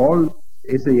for all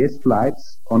SAS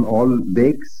flights on all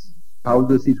legs, how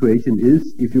the situation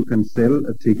is, if you can sell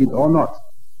a ticket or not.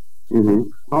 Mm-hmm.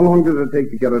 How long does it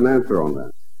take to get an answer on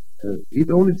that? It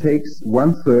only takes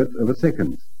 1/3 of a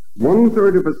second.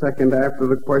 1/3 of a second after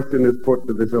the question is put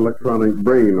to this electronic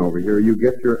brain over here, you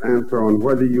get your answer on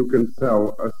whether you can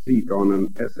sell a seat on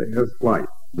an SAS flight.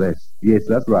 Yes,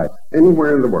 that's right.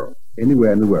 Anywhere in the world?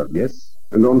 Anywhere in the world, yes.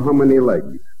 And on how many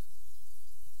legs?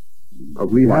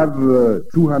 We have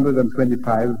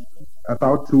 225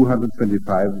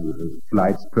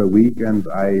 flights per week, and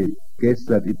I guess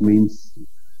that it means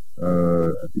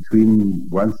between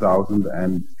 1,000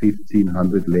 and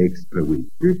 1,500 legs per week.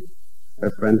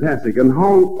 That's fantastic. And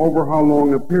over how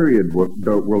long a period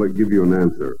will it give you an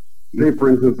answer? Say, for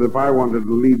instance, if I wanted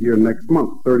to leave here next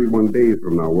month, 31 days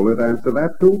from now, will it answer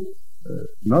that too?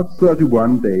 Not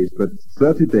 31 days, but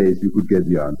 30 days you could get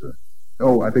the answer.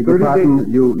 Oh, I beg your pardon,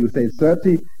 you say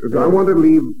 30? If I want to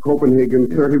leave Copenhagen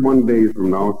 31 days from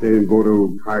now, say, and go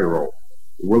to Cairo,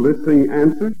 will this thing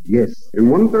answer? Yes. In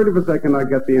 1/3 of a second, I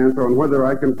get the answer on whether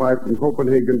I can fly from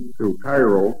Copenhagen to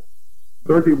Cairo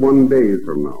 31 days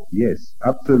from now. Yes,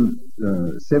 up to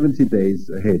 70 days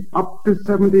ahead. Up to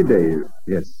 70 days?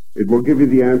 Yes. It will give you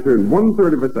the answer in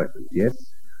 1/3 of a second? Yes.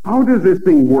 How does this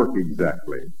thing work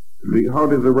exactly? How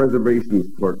does the reservations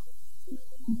clerk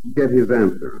get his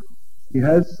answer? He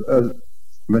has a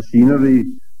machinery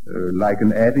like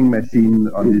an adding machine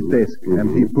on his desk, and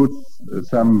he puts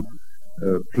some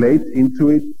plate into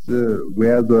it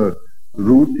where the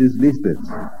route is listed.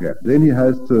 Yeah. Then he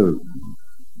has to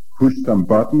push some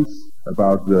buttons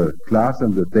about the class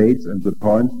and the dates and the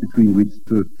points between which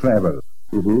to travel.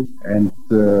 Mm-hmm. And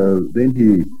then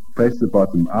he presses the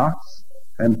button arcs,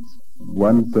 and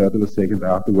 1/3 of a second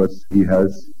afterwards he has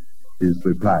his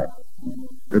reply.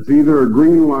 It's either a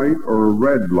green light or a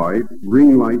red light.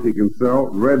 Green light he can sell,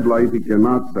 red light he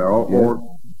cannot sell, yeah. or...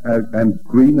 And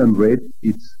green and red,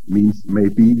 it means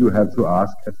maybe you have to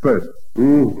ask at first.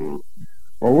 Mm-hmm.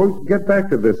 Well, we'll get back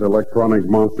to this electronic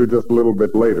monster just a little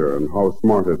bit later and how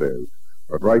smart it is.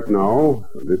 But right now,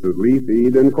 this is Leif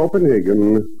Eade in Copenhagen,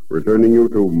 returning you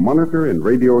to Monitor and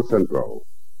Radio Central.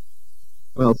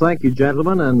 Well, thank you,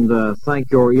 gentlemen, and thank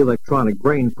your electronic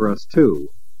brain for us, too.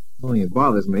 The only thing that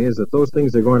bothers me is that those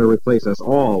things are going to replace us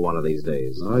all one of these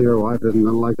days. Your wife isn't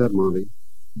going to like that, Monty.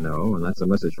 No, and that's a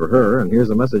message for her, and here's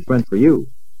a message meant for you.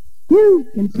 You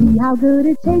can see how good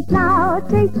it tastes now,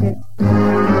 taste it.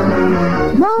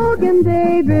 Morgan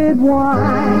David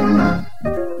wine.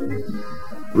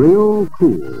 Real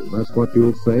cool. That's what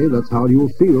you'll say. That's how you'll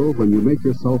feel when you make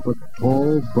yourself a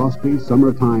tall, frosty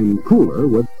summertime cooler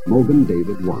with Morgan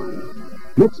David wine.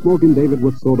 Mix Morgan David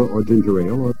with soda or ginger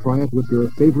ale, or try it with your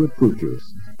favorite fruit juice.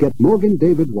 Get Morgan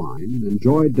David wine and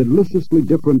enjoy deliciously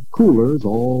different coolers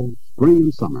all spring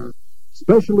and summer.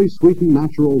 Specially sweetened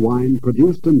natural wine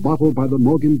produced and bottled by the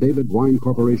Morgan David Wine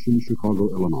Corporation, Chicago,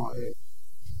 Illinois.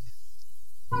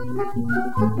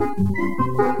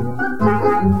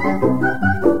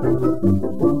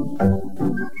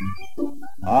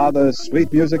 Ah, the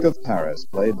sweet music of Paris,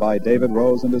 played by David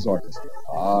Rose and his orchestra.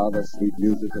 Ah, the sweet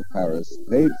music of Paris,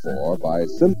 paid for by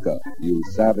Simca. You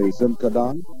savvy Simca,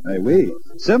 Don? Eh, oui.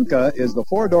 Simca is the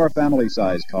four-door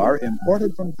family-size car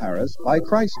imported from Paris by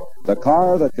Chrysler. The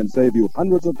car that can save you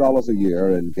hundreds of dollars a year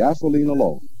in gasoline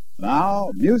alone.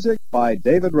 Now, music by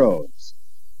David Rose.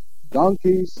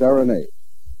 Donkey Serenade.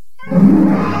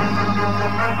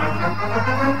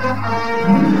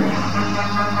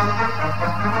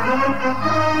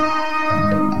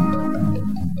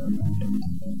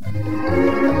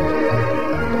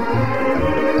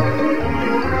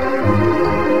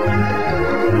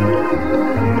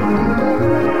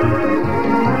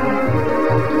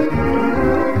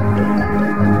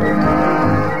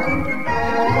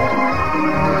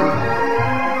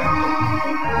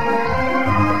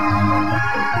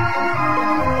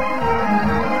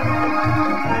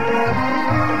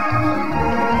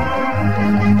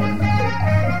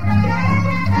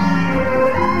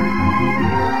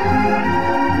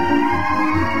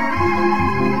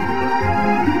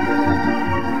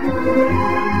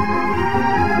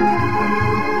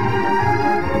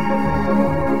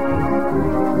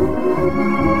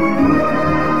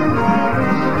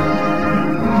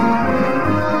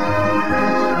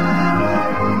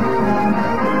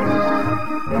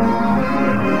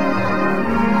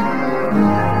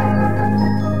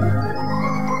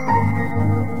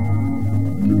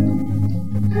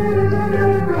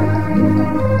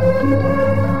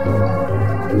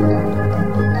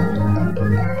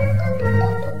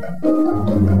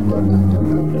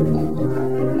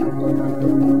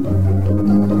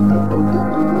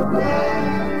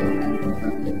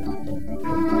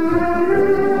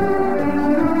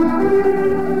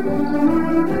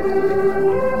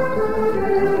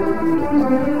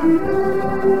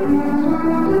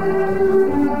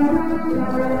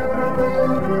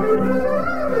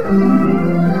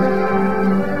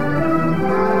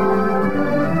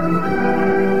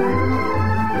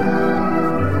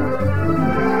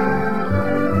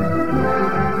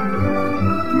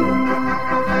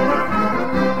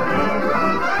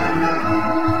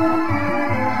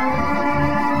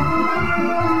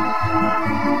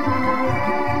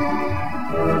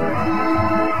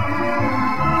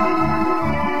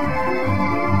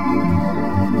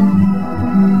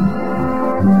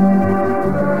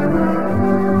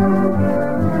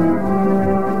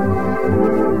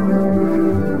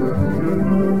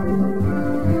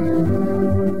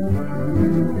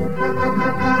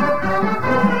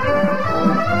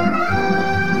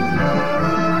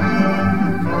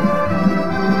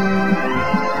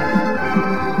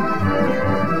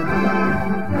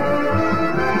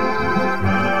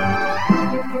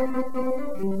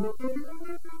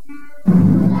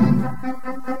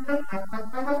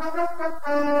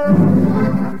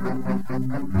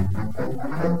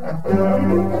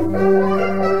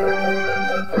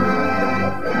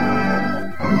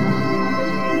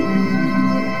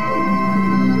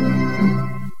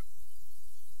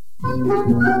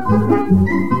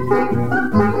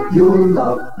 You'll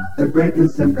love the great new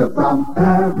Simca from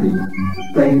Paris,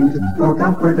 famed for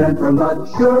comfort and for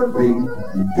luxury.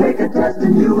 Take a test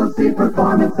and you will see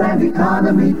performance and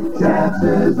economy.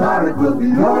 Chances are it will be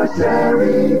your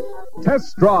Sherry.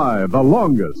 Test drive the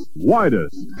longest,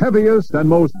 widest, heaviest, and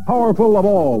most powerful of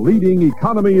all leading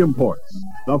economy imports.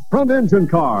 The front engine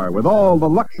car with all the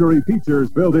luxury features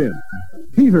built in.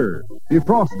 Heater,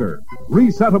 defroster,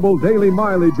 resettable daily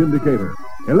mileage indicator,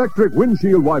 electric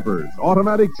windshield wipers,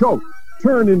 automatic choke,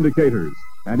 turn indicators,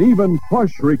 and even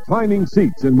plush reclining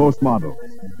seats in most models.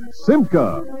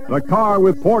 Simca, the car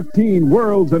with 14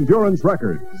 world's endurance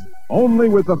records. Only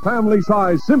with the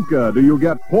family-size Simca do you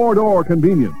get four-door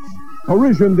convenience,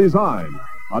 Parisian design,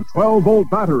 a 12-volt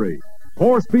battery,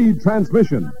 4-speed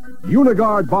transmission,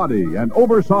 Uniguard body, and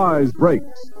oversized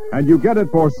brakes. And you get it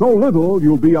for so little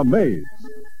you'll be amazed.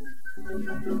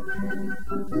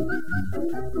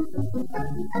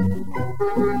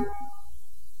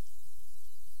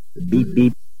 Beep,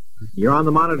 beep. You're on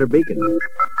the monitor beacon.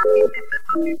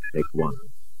 Take one.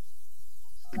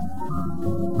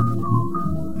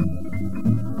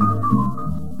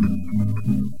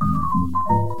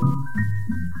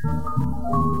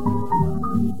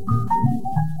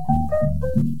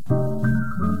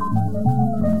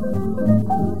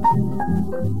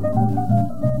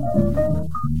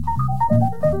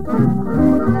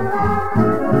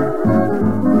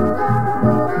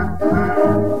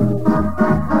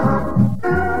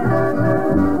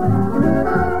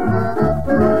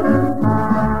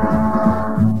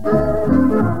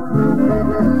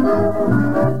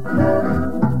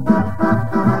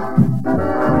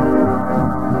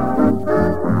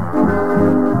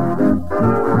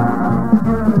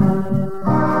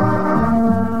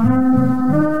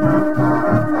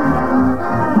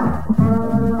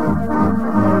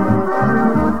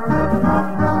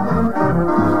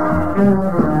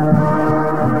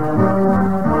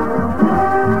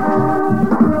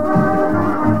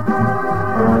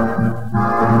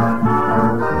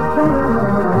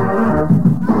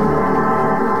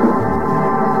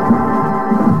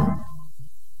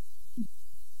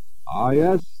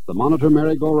 The Monitor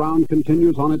merry-go-round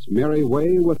continues on its merry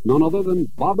way with none other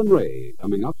than Bob and Ray,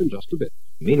 coming up in just a bit.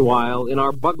 Meanwhile, in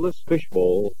our bugless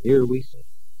fishbowl, here we sit.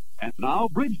 And now,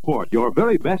 Bridgeport, your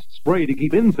very best spray to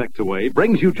keep insects away,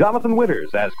 brings you Jonathan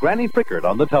Winters as Granny Frickard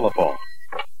on the telephone.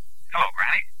 Hello,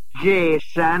 Granny. Gee,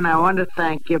 son, I want to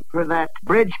thank you for that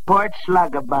Bridgeport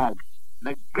Slug-a-Bug.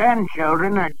 The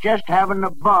grandchildren are just having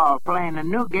a ball playing a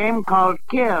new game called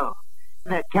Kill.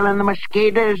 They're killing the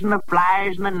mosquitoes and the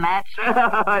flies and the gnats.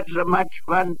 It's so much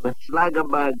fun with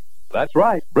Slug-a-Bug. That's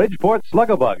right. Bridgeport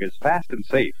Slug-a-Bug is fast and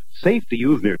safe. Safe to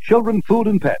use near children, food,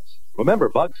 and pets. Remember,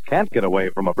 bugs can't get away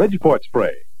from a Bridgeport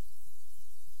spray.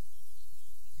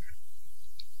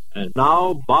 And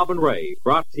now, Bob and Ray,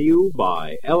 brought to you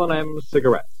by L&M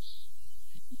Cigarettes.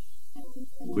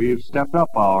 We've stepped up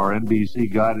our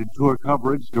NBC guided tour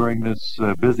coverage during this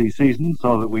busy season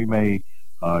so that we may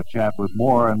chat with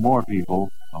more and more people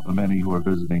of the many who are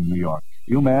visiting New York.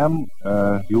 You, ma'am,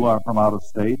 you are from out of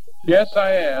state? Yes,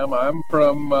 I am. I'm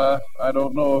from, I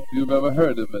don't know if you've ever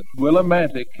heard of it,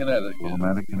 Willimantic, Connecticut.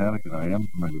 Willimantic, Connecticut. I am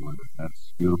familiar with it.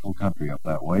 That's beautiful country up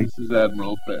that way. This is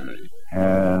Admiral Perry.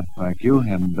 Thank you.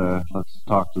 And let's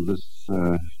talk to this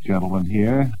gentleman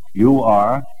here. You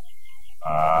are?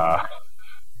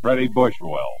 Freddie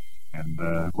Bushwell.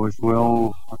 And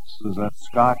Bushwell, is that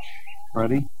Scotch,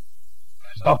 Freddie?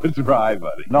 Oh, it's rye,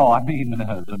 buddy. No, I mean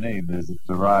the name is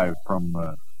derived from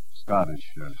Scottish.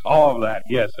 All of that,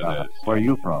 yes, it is. Where are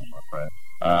you from, Fred?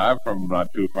 I'm from not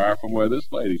too far from where this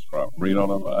lady's from, Reno,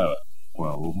 Nevada.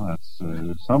 Well, that's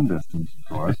some distance,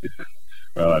 of course.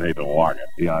 Well, I'd hate to walk it.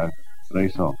 Yeah, I'd say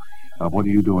so. What are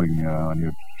you doing on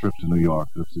your trip to New York?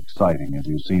 That's exciting. Have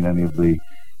you seen any of the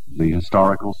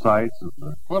historical sites?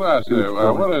 What is there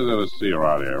to see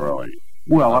around here, really?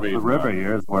 Well, up the river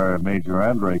here is where Major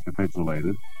Andre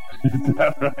capitulated. Is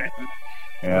that right?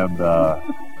 And there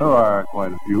are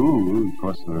quite a few. Of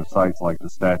course, there are sites like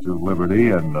the Statue of Liberty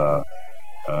and the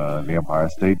Empire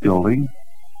State Building.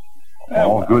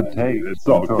 All good takes. It's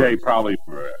okay probably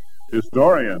for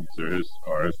historians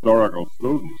or historical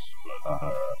students,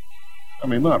 but I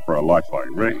mean, not for a lush like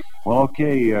Rick. Well,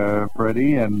 okay,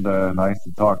 Freddie, and nice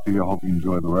to talk to you. I hope you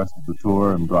enjoy the rest of the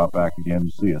tour and drop back again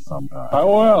to see us sometime.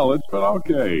 Oh, well, it's been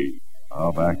okay.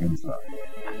 I'll back inside.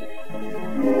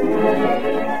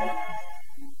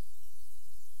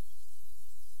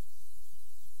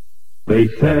 They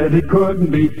said it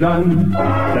couldn't be done.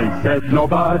 They said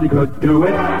nobody could do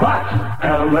it. But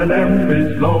L&M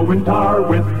is low in tar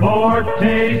with more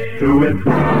taste to it.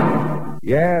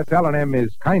 Yes, L&M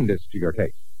is kindest to your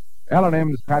taste.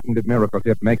 L&M's patented miracle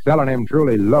tip makes L&M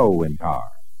truly low in tar.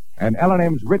 And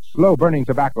L&M's rich, slow-burning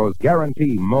tobaccos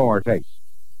guarantee more taste.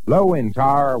 Low in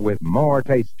tar with more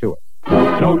taste to it.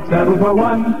 Don't settle for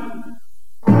one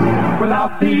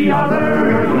without the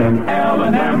other in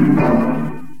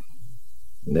L&M.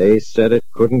 They said it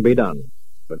couldn't be done.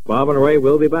 But Bob and Ray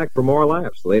will be back for more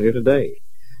laughs later today.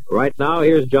 Right now,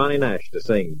 here's Johnny Nash to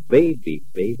sing Baby,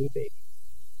 Baby, Baby.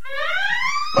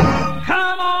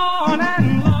 Come on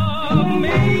and love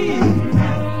me.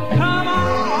 Come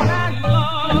on and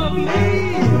love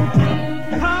me.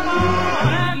 Come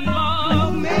on and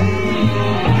love me.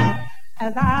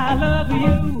 As I love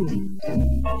you.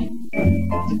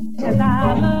 As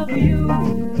I love you.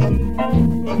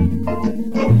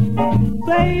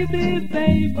 Baby,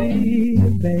 baby,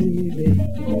 baby.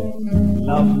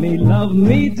 Love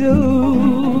me do.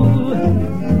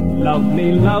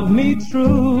 Love me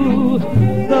true,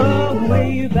 the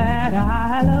way that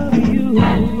I love you.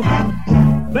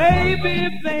 Baby,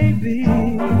 baby,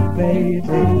 baby,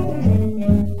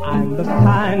 I'm the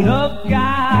kind of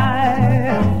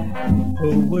guy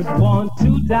who would want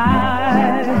to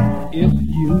die if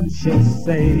you should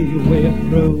say we're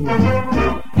through.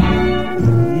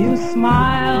 You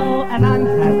smile and I'm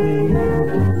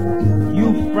happy, you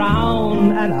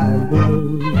frown and I'm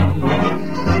blue.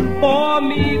 For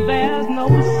me, there's no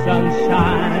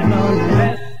sunshine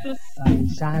unless the sun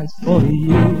shines for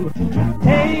you.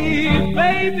 Hey,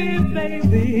 baby,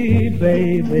 baby,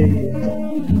 baby,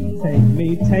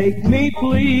 take me,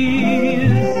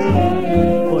 please.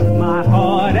 Put my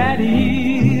heart at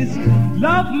ease.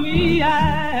 Love me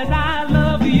as I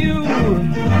love you.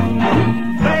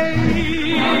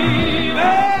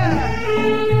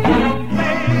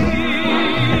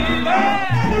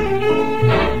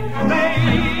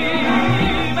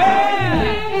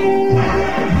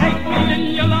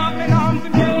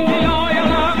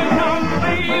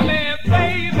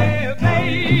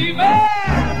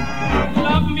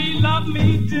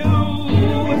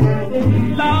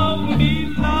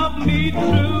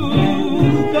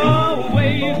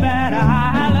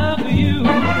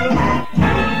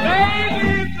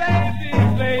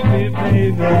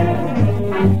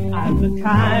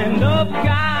 Kind of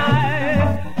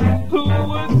guy who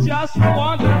would just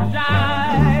want to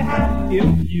die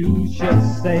if you should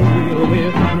say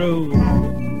we're through.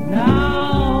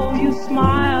 Now you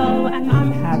smile and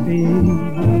I'm happy,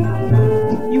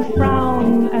 you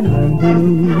frown and I'm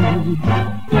blue.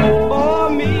 For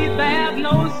me there's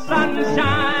no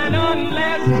sunshine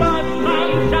unless the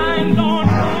sun shines on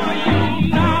for you.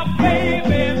 Now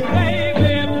baby,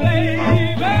 baby,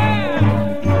 baby,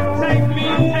 take me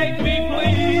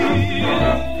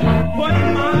put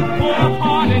my poor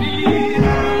heart at ease.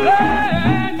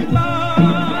 And love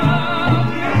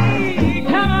me.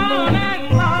 Come on and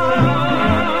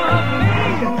love me.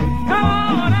 Come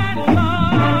on and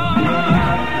love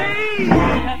me.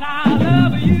 And I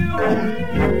love you.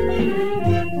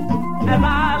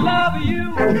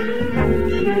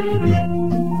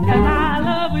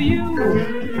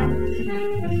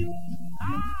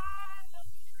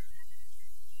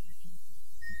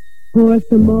 For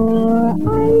some more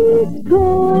iced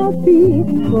coffee,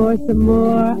 for some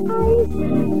more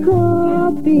iced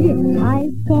coffee.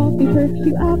 Iced coffee perks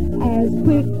you up as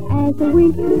quick as a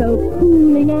wink. So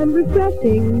cooling and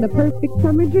refreshing, the perfect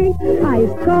summer drink.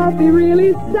 Iced coffee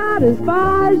really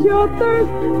satisfies your thirst.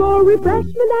 For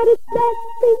refreshment at its best,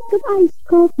 think of iced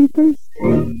coffee first.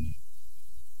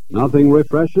 Nothing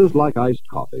refreshes like iced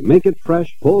coffee. Make it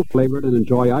fresh, full-flavored, and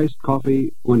enjoy iced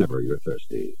coffee whenever you're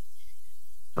thirsty.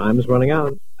 Time's running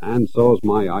out. And so's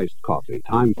my iced coffee.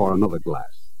 Time for another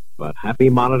glass. But Happy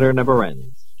Monitor never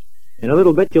ends. In a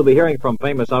little bit, you'll be hearing from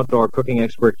famous outdoor cooking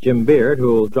expert Jim Beard,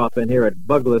 who will drop in here at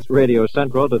Bugless Radio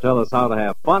Central to tell us how to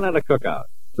have fun at a cookout.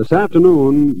 This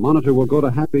afternoon, Monitor will go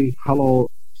to Happy Hollow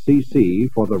CC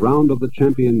for the round of the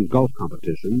champion golf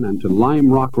competition and to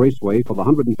Lime Rock Raceway for the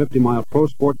 150-mile pro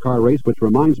sport car race, which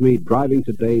reminds me, driving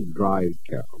today, drive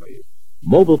carefully.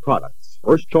 Mobile Products,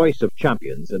 first choice of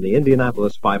champions in the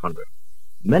Indianapolis 500.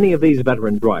 Many of these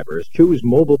veteran drivers choose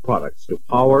Mobile Products to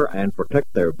power and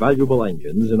protect their valuable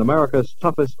engines in America's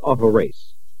toughest auto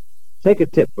race. Take a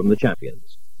tip from the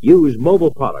champions. Use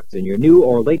Mobile Products in your new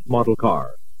or late model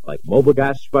car, like Mobile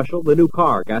Gas Special, the new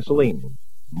car gasoline.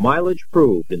 Mileage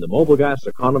proved in the Mobile Gas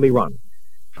Economy Run.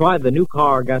 Try the new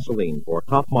car gasoline for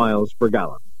top miles per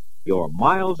gallon. You're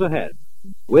miles ahead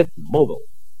with Mobile.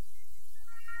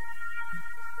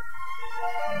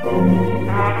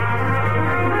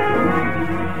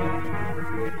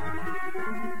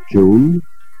 June,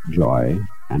 joy,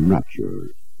 and rapture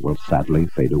will sadly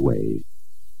fade away.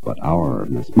 But our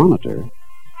Miss Monitor,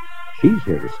 she's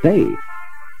here to stay.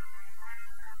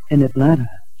 In Atlanta,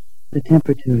 the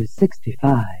temperature is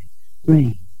 65,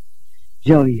 rain.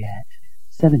 Joliet,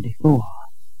 74,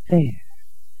 fair.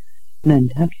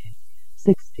 Nantucket,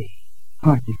 60,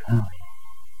 partly cloudy.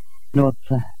 North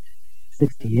Platte,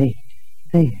 68,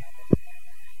 fair.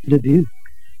 Dubuque,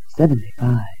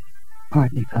 75,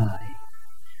 partly cloudy.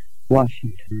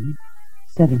 Washington,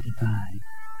 75,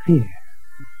 clear.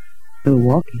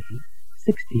 Milwaukee,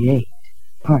 68,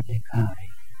 partly cloudy.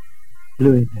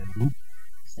 Louisville,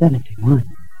 71,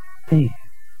 fair.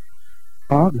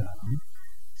 Fargo,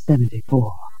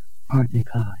 74, partly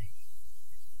cloudy.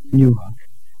 Newark,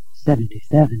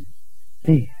 77,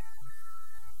 fair.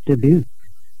 Dubuque,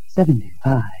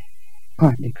 75,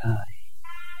 partly cloudy.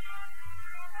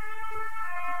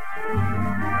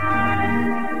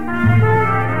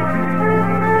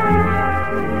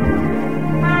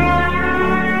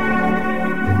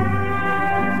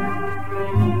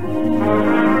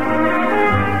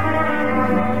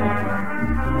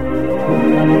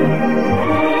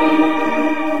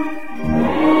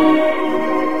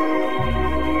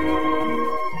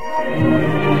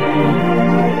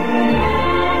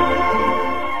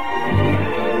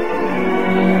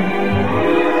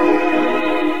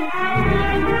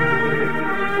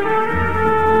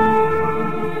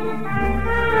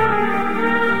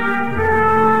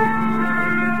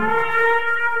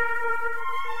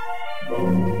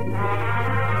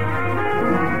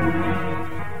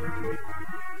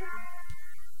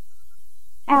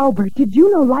 Albert, did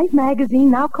you know Life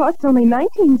magazine now costs only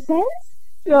 19 cents?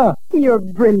 Yeah. You're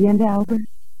brilliant, Albert.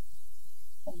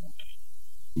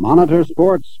 Monitor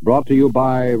Sports, brought to you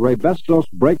by Raybestos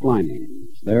Brake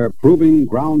Linings. They're proving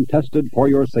ground-tested for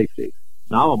your safety.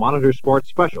 Now a Monitor Sports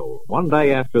special. One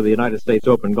day after the United States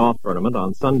Open Golf Tournament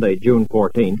on Sunday, June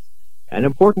 14th, an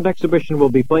important exhibition will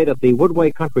be played at the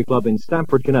Woodway Country Club in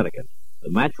Stamford, Connecticut. The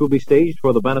match will be staged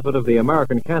for the benefit of the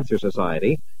American Cancer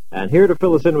Society. And here to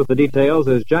fill us in with the details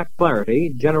is Jack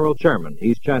Flaherty, General Chairman.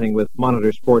 He's chatting with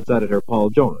Monitor Sports editor Paul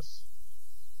Jonas.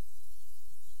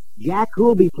 Jack,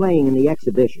 who'll be playing in the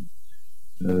exhibition?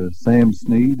 Sam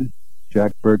Sneed,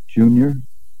 Jack Burke Jr.,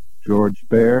 George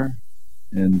Bear,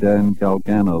 and Dan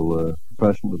Galgano,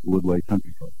 professional at the Woodway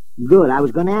Country Club. Good. I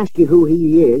was going to ask you who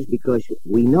he is because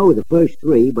we know the first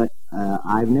three, but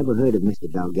I've never heard of Mr.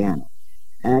 Galgano.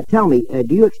 Tell me,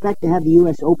 do you expect to have the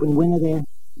U.S. Open winner there?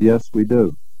 Yes, we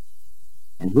do.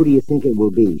 And who do you think it will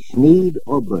be, Sneed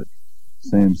or Burke?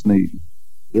 Sam Sneed.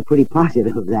 You're pretty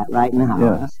positive of that right now,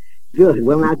 yes. Huh? Good.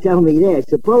 Well, now tell me this.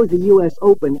 Suppose the U.S.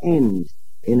 Open ends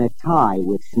in a tie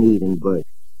with Sneed and Burke.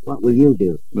 What will you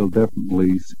do? We'll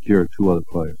definitely secure two other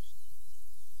players.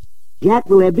 Jack,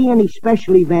 will there be any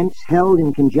special events held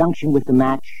in conjunction with the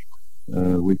match?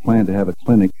 We plan to have a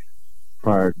clinic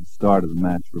prior to the start of the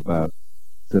match for about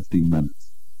 15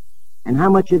 minutes. And how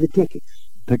much are the tickets?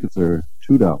 Tickets are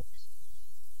 $2.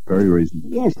 Very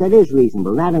reasonable. Yes, that is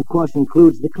reasonable. That, of course,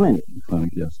 includes the clinic. The clinic,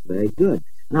 yes. Very good.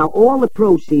 Now, all the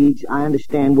proceeds, I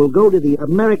understand, will go to the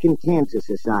American Cancer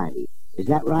Society. Is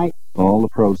that right? All the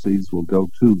proceeds will go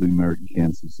to the American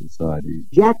Cancer Society.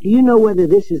 Jack, do you know whether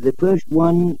this is the first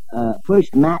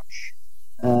match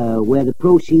where the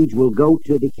proceeds will go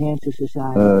to the Cancer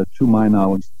Society? To my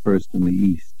knowledge, the first in the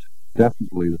East.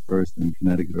 Definitely the first in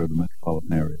Connecticut or the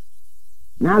metropolitan area.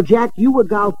 Now, Jack, you were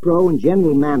golf pro and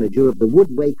general manager of the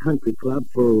Woodway Country Club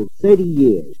for 30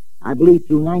 years, I believe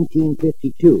through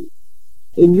 1952.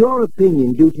 In your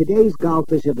opinion, do today's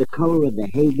golfers have the color of the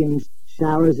Hagans,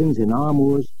 Saracens, and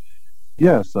Armours?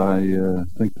 Yes, I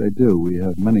think they do. We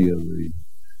have,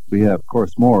 of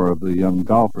course, more of the young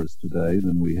golfers today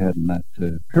than we had in that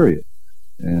period.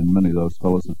 And many of those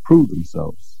fellows have proved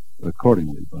themselves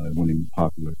accordingly by winning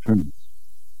popular tournaments.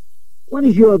 What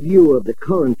is your view of the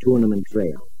current tournament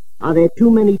trail? Are there too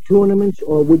many tournaments,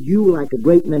 or would you, like a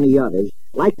great many others,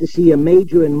 like to see a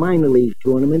major and minor league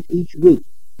tournament each week?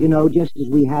 You know, just as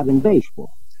we have in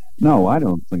baseball. No, I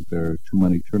don't think there are too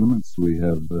many tournaments. We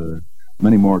have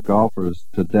many more golfers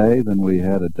today than we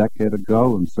had a decade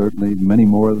ago, and certainly many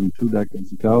more than 2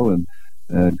 decades ago.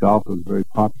 And golf is very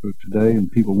popular today,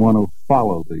 and people want to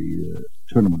follow the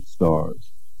tournament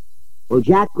stars. Well,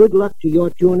 Jack, good luck to your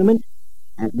tournament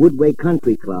at Woodway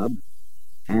Country Club,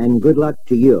 and good luck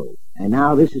to you. And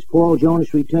now this is Paul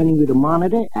Jonas returning you to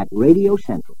Monitor at Radio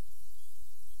Central.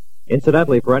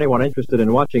 Incidentally, for anyone interested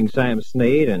in watching Sam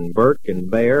Snead and Burke and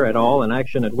Baer et al. In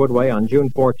action at Woodway on June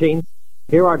 14th,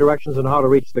 here are directions on how to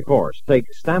reach the course.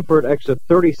 Take Stamford exit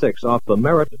 36 off the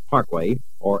Merritt Parkway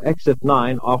or exit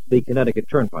 9 off the Connecticut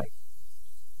Turnpike.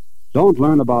 Don't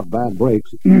learn about bad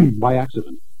brakes by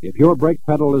accident. If your brake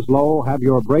pedal is low, have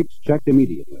your brakes checked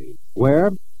immediately.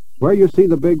 Where? Where you see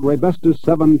the big Raybestos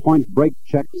 7-point brake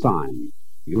check sign.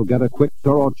 You'll get a quick,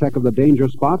 thorough check of the danger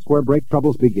spots where brake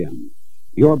troubles begin.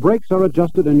 Your brakes are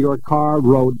adjusted and your car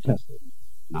road tested.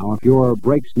 Now, if your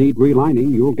brakes need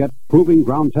relining, you'll get proving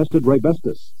ground-tested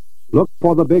Raybestos. Look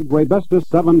for the big Raybestos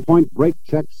 7-point brake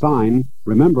check sign.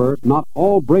 Remember, not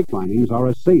all brake linings are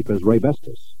as safe as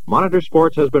Raybestos. Monitor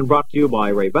Sports has been brought to you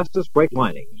by Raybestos Brake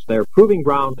Linings. They're proving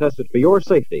ground tested for your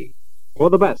safety. For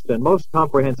the best and most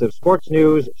comprehensive sports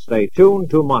news, stay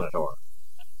tuned to Monitor.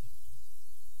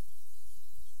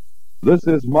 This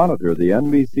is Monitor, the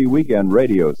NBC Weekend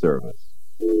Radio Service.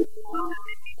 Thank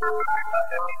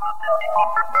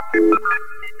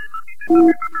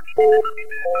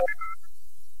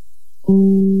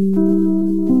you.